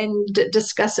and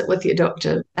discuss it with your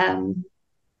doctor.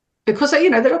 Because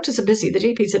the doctors are busy. The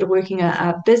GPs that are working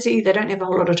are busy. They don't have a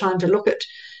whole lot of time to look at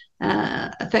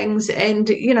things, and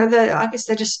I guess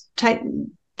they just take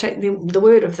the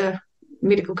word of the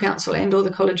medical council and or the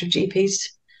College of GPs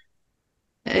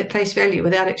at face value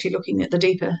without actually looking at the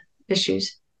deeper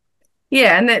issues.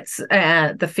 Yeah, and that's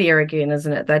the fear again,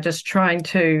 isn't it? They're just trying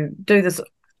to do this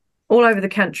all over the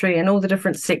country and all the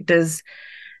different sectors,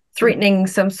 threatening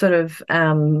some sort of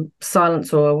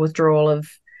silence or withdrawal of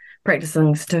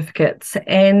practicing certificates.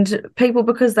 And people,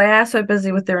 because they are so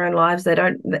busy with their own lives, they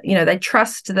don't, they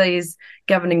trust these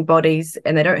governing bodies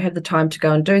and they don't have the time to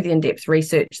go and do the in-depth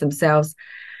research themselves.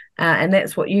 And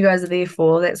that's what you guys are there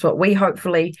for. That's what we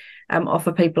hopefully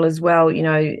offer people as well,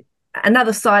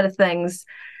 another side of things,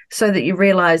 so that you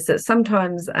realize that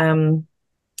sometimes the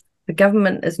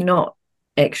government is not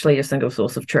actually a single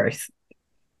source of truth.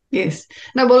 Yes.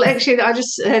 No, well, actually, I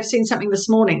just have seen something this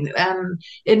morning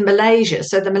in Malaysia.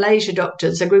 So the Malaysia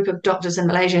doctors, a group of doctors in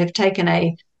Malaysia, have taken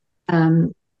a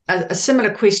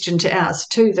similar question to ours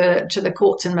to the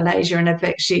courts in Malaysia, and have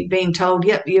actually been told,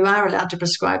 yep, you are allowed to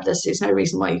prescribe this. There's no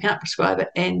reason why you can't prescribe it.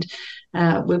 And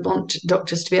we want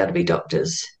doctors to be able to be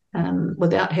doctors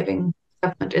without having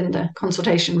government in the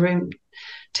consultation room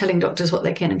telling doctors what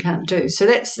they can and can't do. So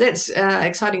that's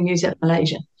exciting news out of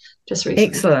Malaysia just recently.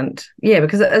 Excellent. Yeah,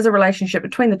 because it is a relationship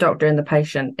between the doctor and the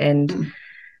patient, and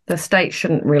the state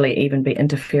shouldn't really even be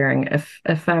interfering if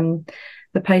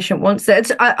the patient wants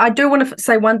it. I do want to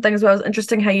say one thing as well. It's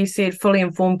interesting how you said fully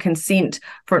informed consent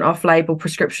for an off-label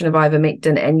prescription of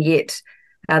ivermectin, and yet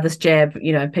this jab,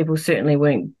 people certainly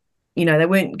weren't, they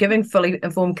weren't giving fully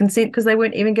informed consent because they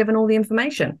weren't even given all the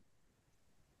information.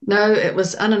 No, it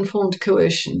was uninformed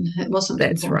coercion. It wasn't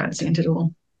informed consent at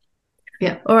all.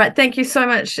 Yeah. All right. Thank you so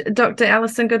much, Dr.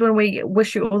 Alison Goodwin. We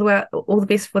wish you all the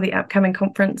best for the upcoming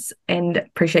conference and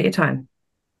appreciate your time.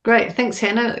 Great. Thanks,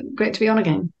 Hannah. Great to be on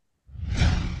again.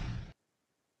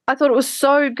 I thought it was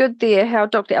so good there how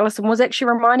Dr. Ellison was actually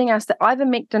reminding us that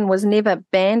ivermectin was never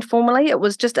banned formally. It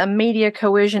was just a media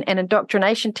coercion and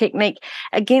indoctrination technique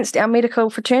against our medical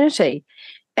fraternity.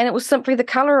 And it was simply the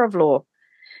colour of law.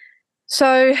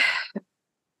 So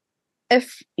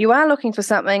if you are looking for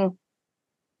something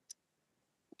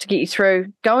to get you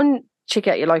through, go and check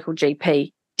out your local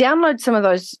GP. Download some of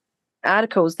those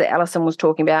articles that Alison was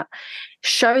talking about.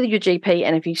 Show your GP,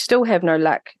 and if you still have no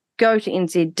luck, go to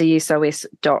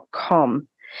nzdsos.com.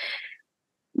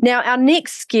 Now, our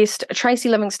next guest, Tracy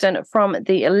Livingston from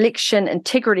the Election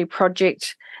Integrity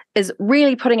Project, is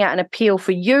really putting out an appeal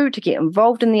for you to get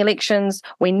involved in the elections.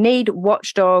 We need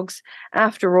watchdogs.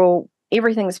 After all,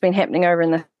 everything that's been happening over in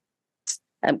the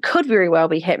could very well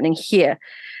be happening here.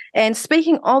 And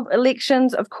speaking of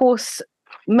elections, of course,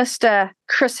 Mr.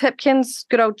 Chris Hipkins,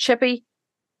 good old Chippy,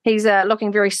 he's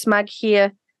looking very smug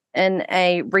here in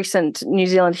a recent New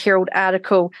Zealand Herald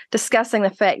article discussing the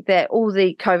fact that all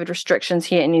the COVID restrictions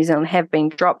here in New Zealand have been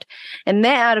dropped. And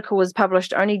that article was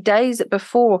published only days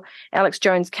before Alex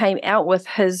Jones came out with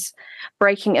his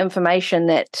breaking information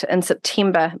that in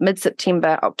September,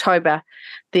 mid-September, October,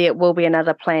 there will be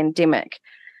another plandemic.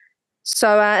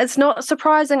 So it's not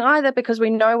surprising either, because we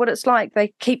know what it's like.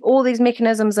 They keep all these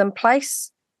mechanisms in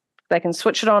place. They can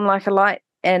switch it on like a light,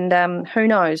 and who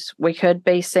knows, we could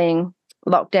be seeing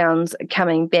lockdowns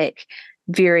coming back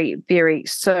very, very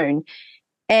soon.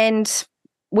 And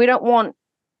we don't want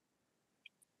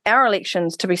our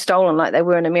elections to be stolen like they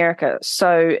were in America.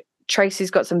 So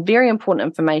Tracy's got some very important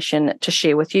information to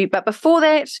share with you. But before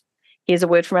that, here's a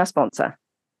word from our sponsor.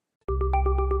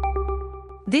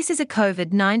 This is a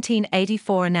COVID-19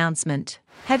 84 announcement.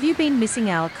 Have you been missing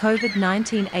our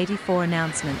COVID-19 84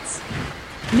 announcements?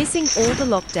 Missing all the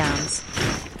lockdowns,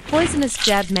 poisonous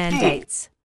jab mandates,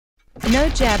 no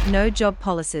jab, no job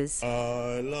policies,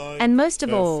 and most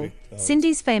of all,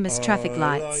 Cindy's famous traffic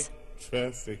lights.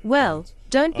 Well,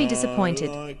 don't be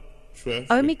disappointed.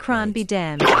 Omicron be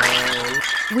damned.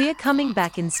 We are coming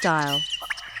back in style.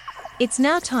 It's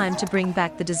now time to bring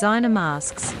back the designer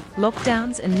masks,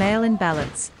 lockdowns and mail-in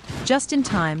ballots, just in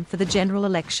time for the general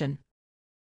election.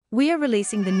 We are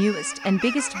releasing the newest and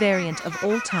biggest variant of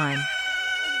all time,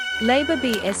 Labour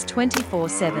BS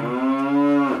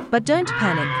 24/7. But don't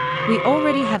panic, we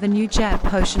already have a new jab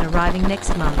potion arriving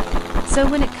next month, so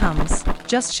when it comes,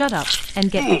 just shut up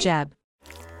and get the jab.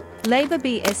 Labour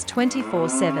BS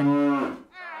 24/7.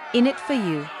 In it for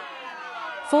you.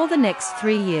 For the next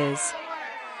 3 years.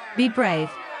 Be brave.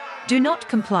 Do not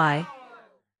comply.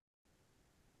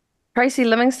 Tracy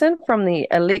Livingston from the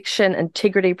Election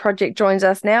Integrity Project joins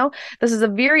us now. This is a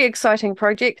very exciting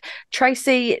project.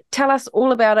 Tracy, tell us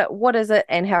all about it. What is it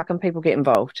and how can people get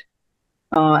involved?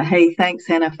 Hey, thanks,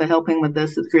 Hannah, for helping with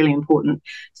this. It's really important.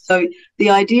 So the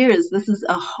idea is this is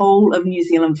a whole of New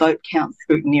Zealand vote count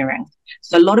scrutineering.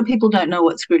 So a lot of people don't know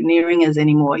what scrutineering is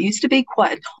anymore. It used to be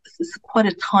quite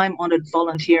a time-honoured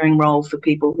volunteering role for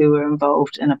people who were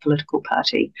involved in a political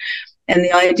party. And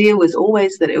the idea was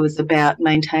always that it was about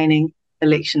maintaining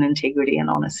election integrity and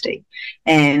honesty.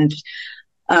 And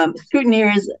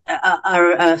scrutineers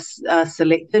are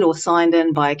selected or signed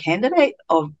in by a candidate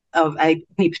of any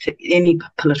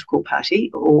political party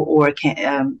or a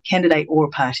candidate or a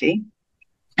party.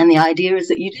 And the idea is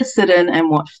that you just sit in and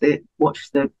watch the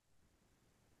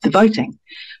voting.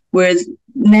 Whereas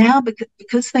now,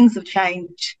 because things have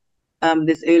changed,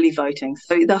 there's early voting.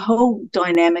 So the whole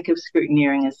dynamic of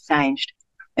scrutineering has changed.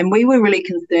 And we were really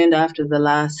concerned after the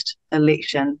last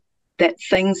election that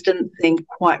things didn't seem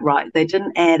quite right. They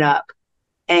didn't add up.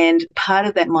 And part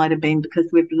of that might have been because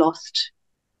we've lost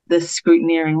the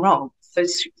scrutineering role. So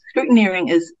scrutineering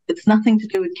it's nothing to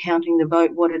do with counting the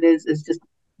vote. What it is just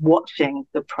watching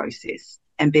the process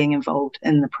and being involved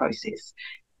in the process.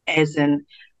 As in,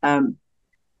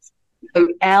 so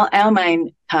our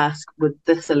main task with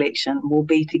this election will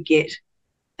be to get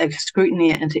a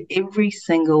scrutineer into every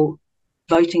single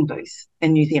voting booth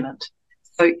in New Zealand.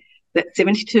 So that's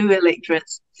 72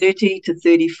 electorates, 30 to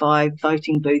 35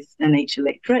 voting booths in each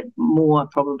electorate, more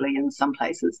probably in some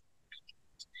places.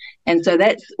 And so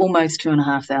that's almost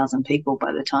 2,500 people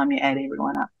by the time you add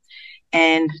everyone up.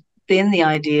 And then the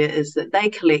idea is that they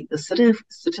collect the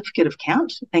certificate of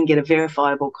count and get a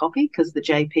verifiable copy, because the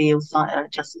JP will sign,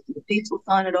 Justice of the Peace will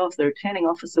sign it off, the returning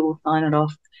officer will sign it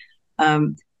off.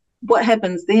 What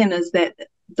happens then is that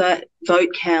the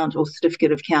vote count or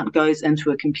certificate of count goes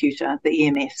into a computer, the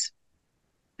EMS,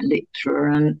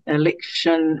 election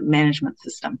management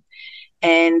system.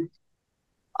 And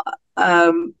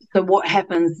so what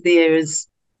happens there is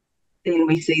then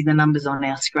we see the numbers on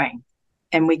our screen,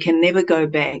 and we can never go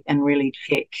back and really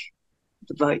check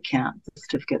the vote count, the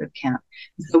certificate of count.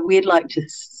 So we'd like to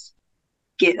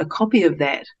get a copy of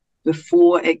that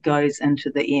before it goes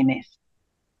into the EMF.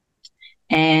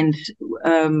 And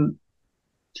so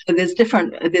there's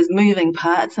moving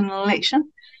parts in an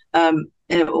election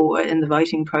or in the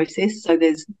voting process. So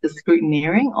there's the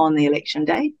scrutineering on the election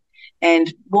day.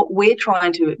 And what we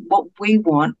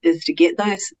want is to get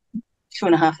those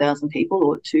 2,500 people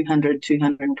or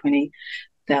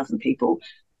 220,000 people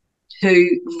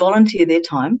to volunteer their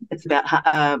time. It's about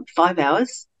 5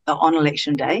 hours on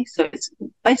election day. So it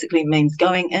basically means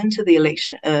going into the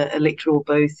electoral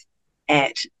booth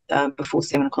at before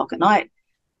 7 o'clock at night,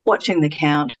 watching the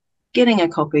count, getting a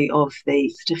copy of the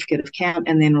certificate of count,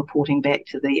 and then reporting back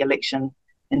to the election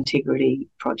integrity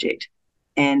project.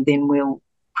 And then we'll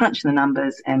crunch the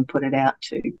numbers and put it out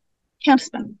to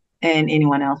Counterspin and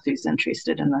anyone else who's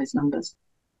interested in those numbers.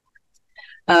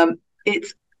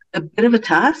 It's a bit of a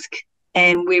task,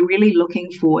 and we're really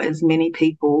looking for as many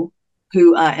people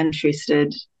who are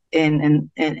interested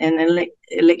in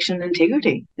election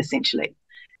integrity, essentially.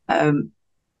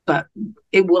 But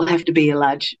it will have to be a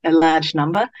large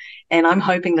number, and I'm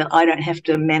hoping that I don't have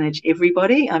to manage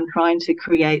everybody. I'm trying to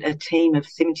create a team of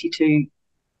 72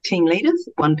 team leaders,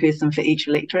 one person for each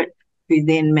electorate, who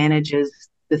then manages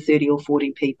the 30 or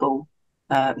 40 people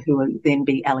who will then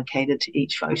be allocated to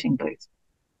each voting booth.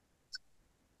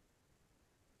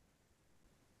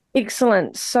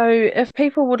 Excellent. So if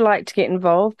people would like to get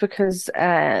involved, because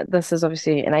this is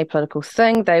obviously an apolitical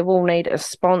thing, they will need a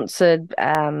sponsored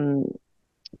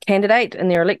candidate in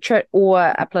their electorate or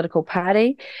a political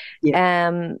party.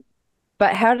 Yeah.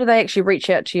 But how do they actually reach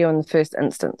out to you in the first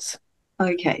instance?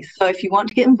 Okay, so if you want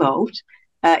to get involved,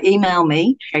 email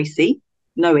me, Tracy,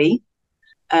 no E,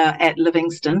 at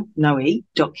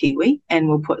livingston.kiwi, and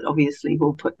we'll put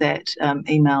that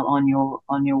email on your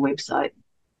website.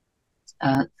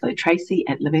 So Tracy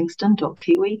at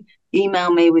livingston.kiwi.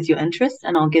 Email me with your interest,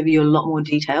 and I'll give you a lot more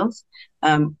details.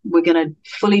 We're going to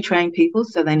fully train people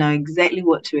so they know exactly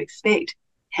what to expect,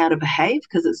 how to behave,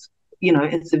 because it's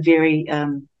a very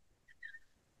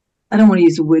I don't want to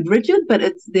use the word rigid, but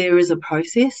there is a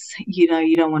process. You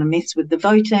don't want to mess with the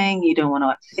voting. You don't want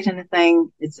to upset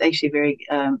anything. It's actually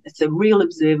it's a real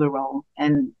observer role.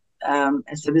 And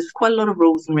so there's quite a lot of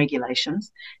rules and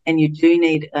regulations, and you do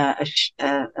need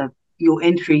your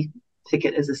entry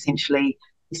ticket is essentially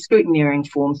a scrutineering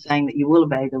form saying that you will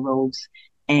obey the rules,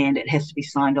 and it has to be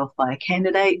signed off by a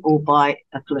candidate or by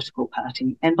a political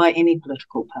party, and by any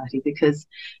political party, because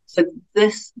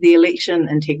the election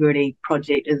integrity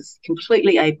project is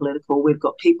completely apolitical. We've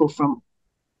got people from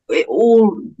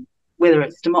all, whether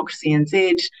it's Democracy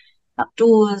NZ,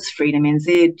 Outdoors, Freedom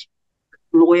NZ,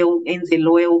 NZ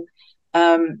Loyal,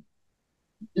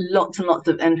 lots and lots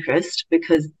of interest,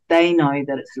 because they know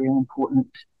that it's really important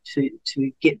to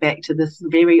get back to this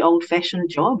very old-fashioned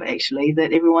job, actually,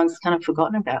 that everyone's kind of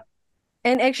forgotten about.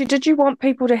 And actually, did you want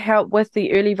people to help with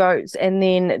the early votes and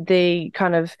then the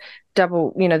kind of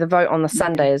double, the vote on the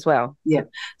Sunday as well? Yeah.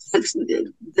 So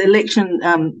the election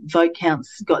vote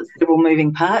count's got several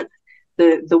moving parts.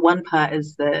 The one part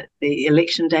is the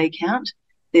election day count.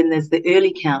 Then there's the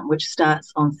early count, which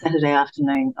starts on Saturday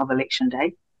afternoon of election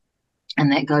day,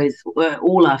 and that goes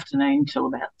all afternoon till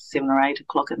about 7 or 8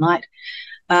 o'clock at night.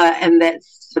 And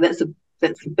that's a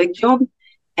big job.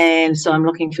 And so I'm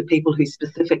looking for people who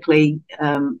specifically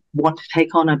want to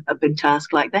take on a big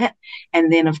task like that.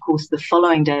 And then, of course, the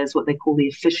following day is what they call the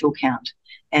official count.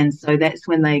 And so that's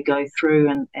when they go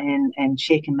through and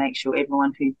check and make sure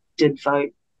everyone who did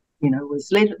vote,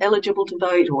 was eligible to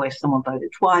vote, or if someone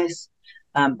voted twice,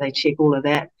 they check all of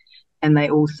that. And they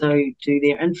also do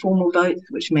their informal votes,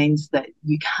 which means that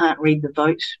you can't read the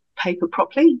vote paper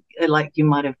properly. Like you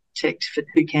might have ticked for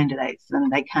 2 candidates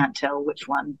and they can't tell which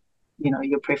one,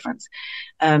 your preference.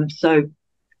 So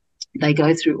they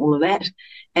go through all of that,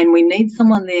 and we need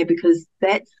someone there because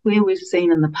that's where we've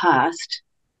seen in the past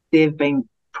there have been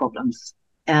problems.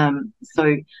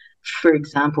 So, for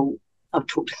example, I've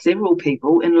talked to several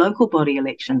people in local body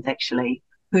elections actually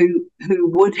who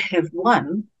would have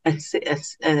won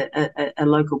a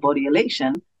local body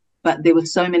election, but there were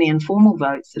so many informal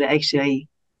votes that it actually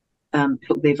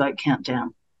took their vote count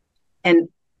down. And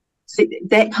so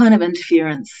that kind of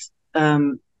interference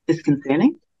is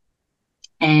concerning,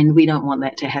 and we don't want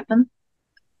that to happen.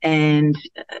 And,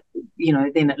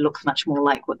 then it looks much more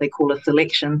like what they call a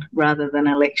selection rather than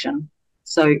election.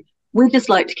 So we just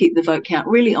like to keep the vote count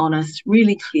really honest,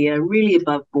 really clear, really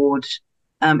above board.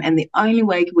 And the only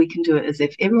way we can do it is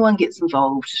if everyone gets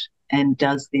involved and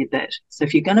does their bit. So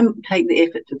if you're going to take the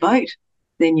effort to vote,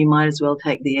 then you might as well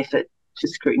take the effort to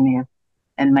scrutineer.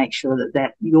 and make sure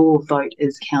that your vote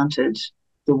is counted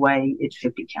the way it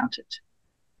should be counted.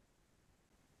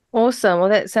 Awesome. Well,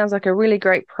 that sounds like a really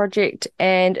great project.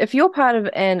 And if you're part of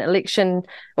an election,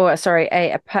 or sorry,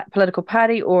 a political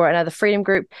party or another freedom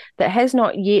group that has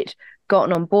not yet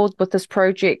gotten on board with this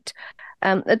project,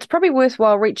 it's probably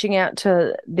worthwhile reaching out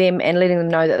to them and letting them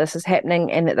know that this is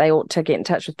happening and that they ought to get in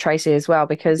touch with Tracy as well,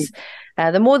 because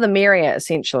the more the merrier,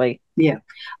 essentially. Yeah.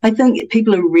 I think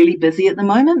people are really busy at the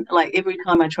moment. Like every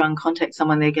time I try and contact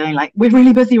someone, they're going like, we're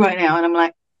really busy right now. And I'm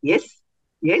like, yes,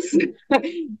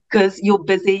 because you're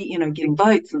busy, getting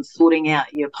votes and sorting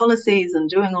out your policies and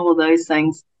doing all of those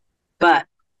things. But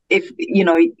if,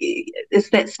 it's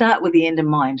that start with the end in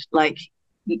mind. Like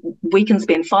we can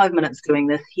spend 5 minutes doing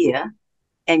this here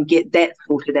and get that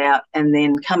sorted out. And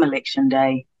then come election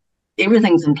day,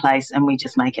 everything's in place and we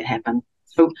just make it happen.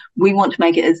 So we want to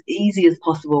make it as easy as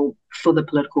possible for the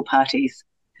political parties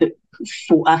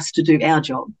for us to do our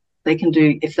job.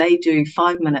 If they do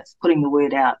 5 minutes putting the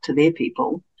word out to their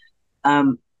people,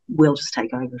 we'll just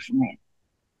take over from there.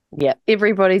 Yeah,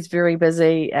 everybody's very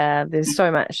busy. There's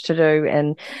so much to do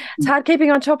and it's hard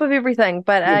keeping on top of everything,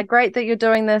 but great that you're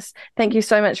doing this. Thank you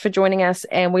so much for joining us,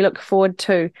 and we look forward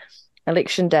to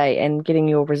election day and getting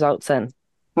your results in.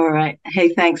 All right. Hey,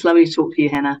 thanks. Lovely to talk to you,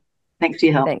 Hannah. Thanks for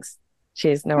your help. Thanks.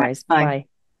 Cheers. No worries. Bye.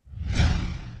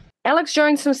 Alex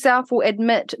Jones himself will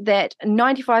admit that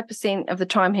 95% of the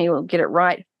time he will get it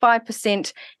right,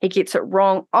 5% he gets it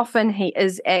wrong. Often he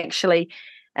is actually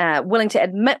willing to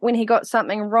admit when he got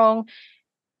something wrong.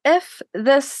 If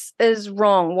this is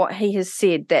wrong, what he has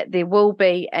said, that there will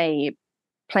be a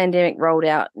Plandemic rolled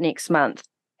out next month,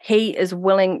 he is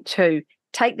willing to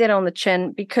take that on the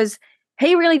chin, because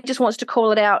he really just wants to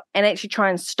call it out and actually try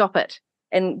and stop it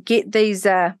and get these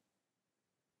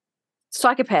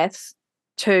psychopaths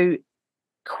to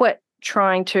quit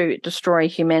trying to destroy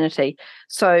humanity.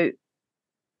 So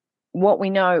what we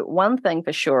know, one thing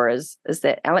for sure is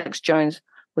that Alex Jones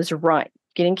was right,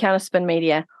 getting Counterspin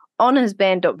Media on his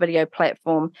band.video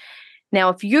platform. Now,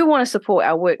 if you want to support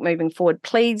our work moving forward,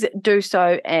 please do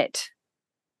so at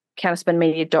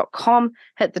counterspinmedia.com.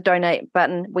 Hit the donate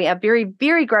button. We are very,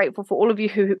 very grateful for all of you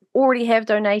who already have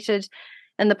donated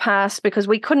in the past, because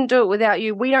we couldn't do it without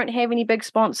you. We don't have any big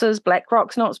sponsors.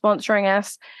 BlackRock's not sponsoring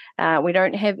us. We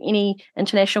don't have any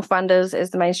international funders,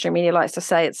 as the mainstream media likes to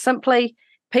say. It's simply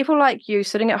people like you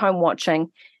sitting at home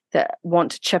watching that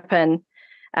want to chip in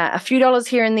a few dollars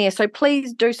here and there. So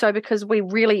please do so, because we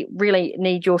really, really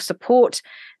need your support.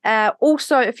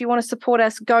 Also, if you want to support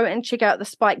us, go and check out the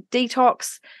Spike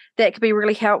Detox. That could be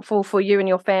really helpful for you and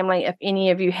your family if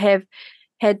any of you have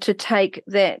had to take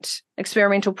that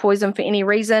experimental poison for any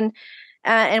reason.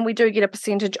 And we do get a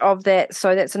percentage of that.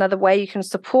 So that's another way you can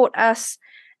support us.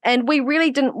 And we really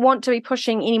didn't want to be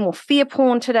pushing any more fear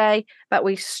porn today, but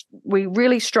we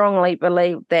really strongly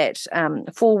believe that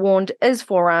forewarned is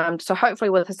forearmed. So hopefully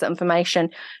with this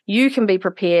information, you can be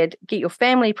prepared, get your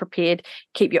family prepared,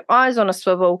 keep your eyes on a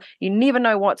swivel. You never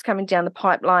know what's coming down the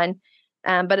pipeline.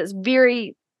 But it's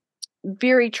very,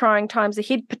 very trying times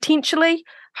ahead, potentially.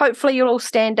 Hopefully you'll all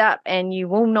stand up and you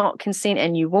will not consent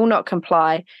and you will not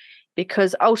comply,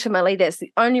 because ultimately that's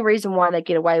the only reason why they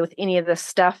get away with any of this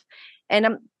stuff.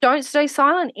 And don't stay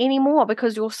silent anymore,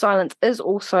 because your silence is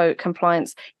also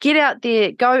compliance. Get out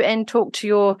there, go and talk to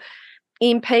your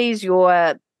MPs,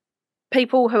 your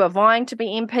people who are vying to be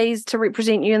MPs to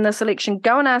represent you in this election.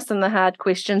 Go and ask them the hard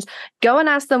questions. Go and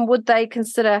ask them, would they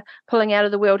consider pulling out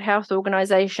of the World Health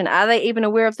Organization? Are they even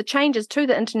aware of the changes to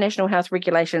the international health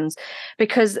regulations?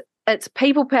 Because it's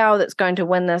people power that's going to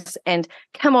win this. And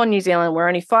come on, New Zealand, we're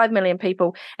only 5 million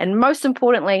people. And most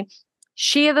importantly,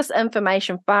 share this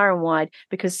information far and wide,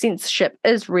 because censorship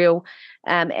is real.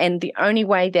 And the only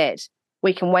way that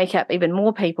we can wake up even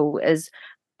more people is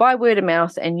by word of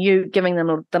mouth and you giving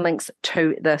them the links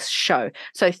to this show.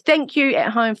 So thank you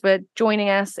at home for joining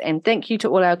us, and thank you to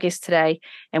all our guests today,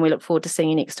 and we look forward to seeing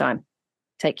you next time.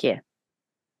 Take care.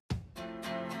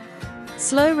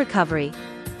 Slow recovery.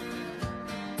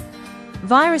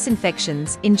 Virus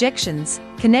infections, injections,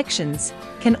 connections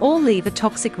can all leave a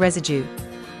toxic residue.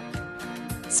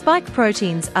 Spike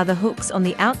proteins are the hooks on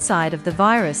the outside of the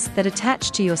virus that attach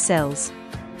to your cells.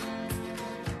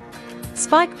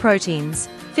 Spike proteins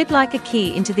fit like a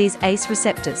key into these ACE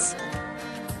receptors,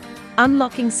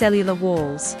 unlocking cellular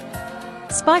walls.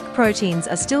 Spike proteins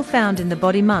are still found in the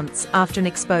body months after an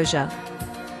exposure,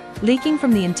 leaking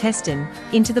from the intestine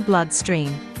into the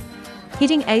bloodstream,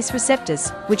 hitting ACE receptors,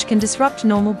 which can disrupt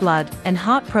normal blood and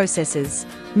heart processes,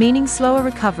 meaning slower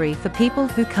recovery for people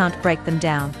who can't break them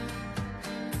down.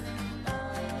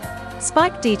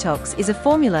 Spike Detox is a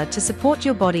formula to support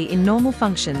your body in normal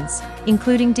functions,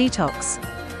 including detox,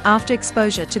 after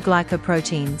exposure to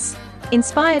glycoproteins.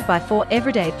 Inspired by 4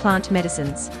 everyday plant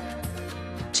medicines.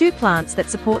 2 plants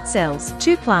that support cells,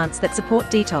 2 plants that support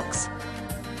detox.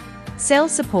 Cell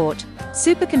support.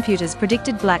 Supercomputers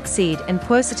predicted black seed and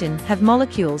quercetin have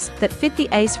molecules that fit the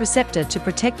ACE receptor to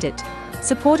protect it,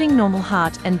 supporting normal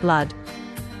heart and blood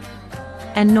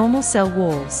and normal cell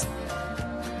walls.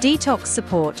 Detox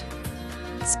support.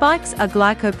 Spikes are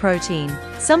glycoprotein.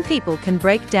 Some people can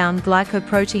break down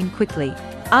glycoprotein quickly,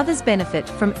 others benefit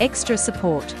from extra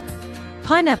support.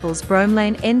 Pineapple's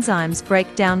bromelain enzymes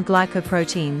break down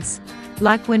glycoproteins,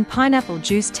 like when pineapple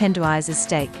juice tenderizes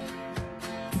steak.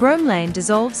 Bromelain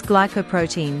dissolves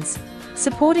glycoproteins,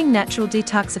 supporting natural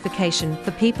detoxification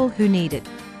for people who need it.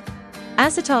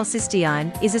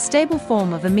 Acetylcysteine is a stable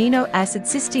form of amino acid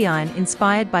cysteine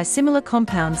inspired by similar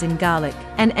compounds in garlic,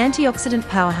 an antioxidant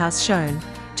powerhouse shown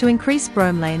to increase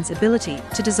bromelain's ability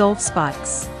to dissolve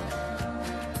spikes.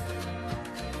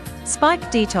 Spike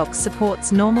Detox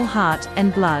supports normal heart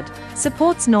and blood,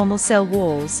 supports normal cell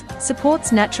walls,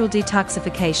 supports natural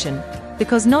detoxification,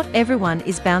 because not everyone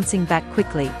is bouncing back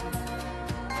quickly.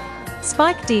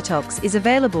 Spike Detox is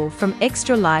available from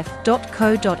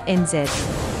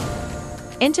extralife.co.nz.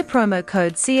 Enter promo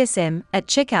code CSM at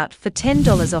checkout for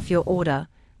 $10 off your order,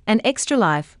 and Extra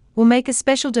Life will make a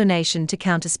special donation to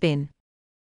Counterspin.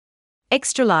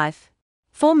 Extra Life,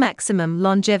 for maximum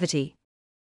longevity.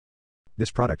 This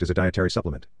product is a dietary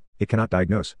supplement. It cannot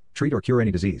diagnose, treat or cure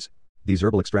any disease. These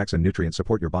herbal extracts and nutrients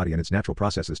support your body and its natural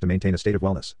processes to maintain a state of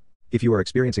wellness. If you are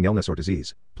experiencing illness or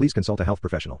disease, please consult a health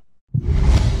professional.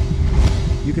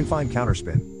 You can find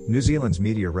Counterspin, New Zealand's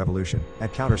media revolution,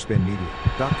 at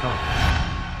counterspinmedia.com.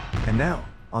 And now,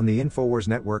 on the InfoWars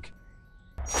Network,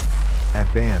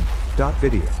 at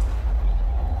band.video.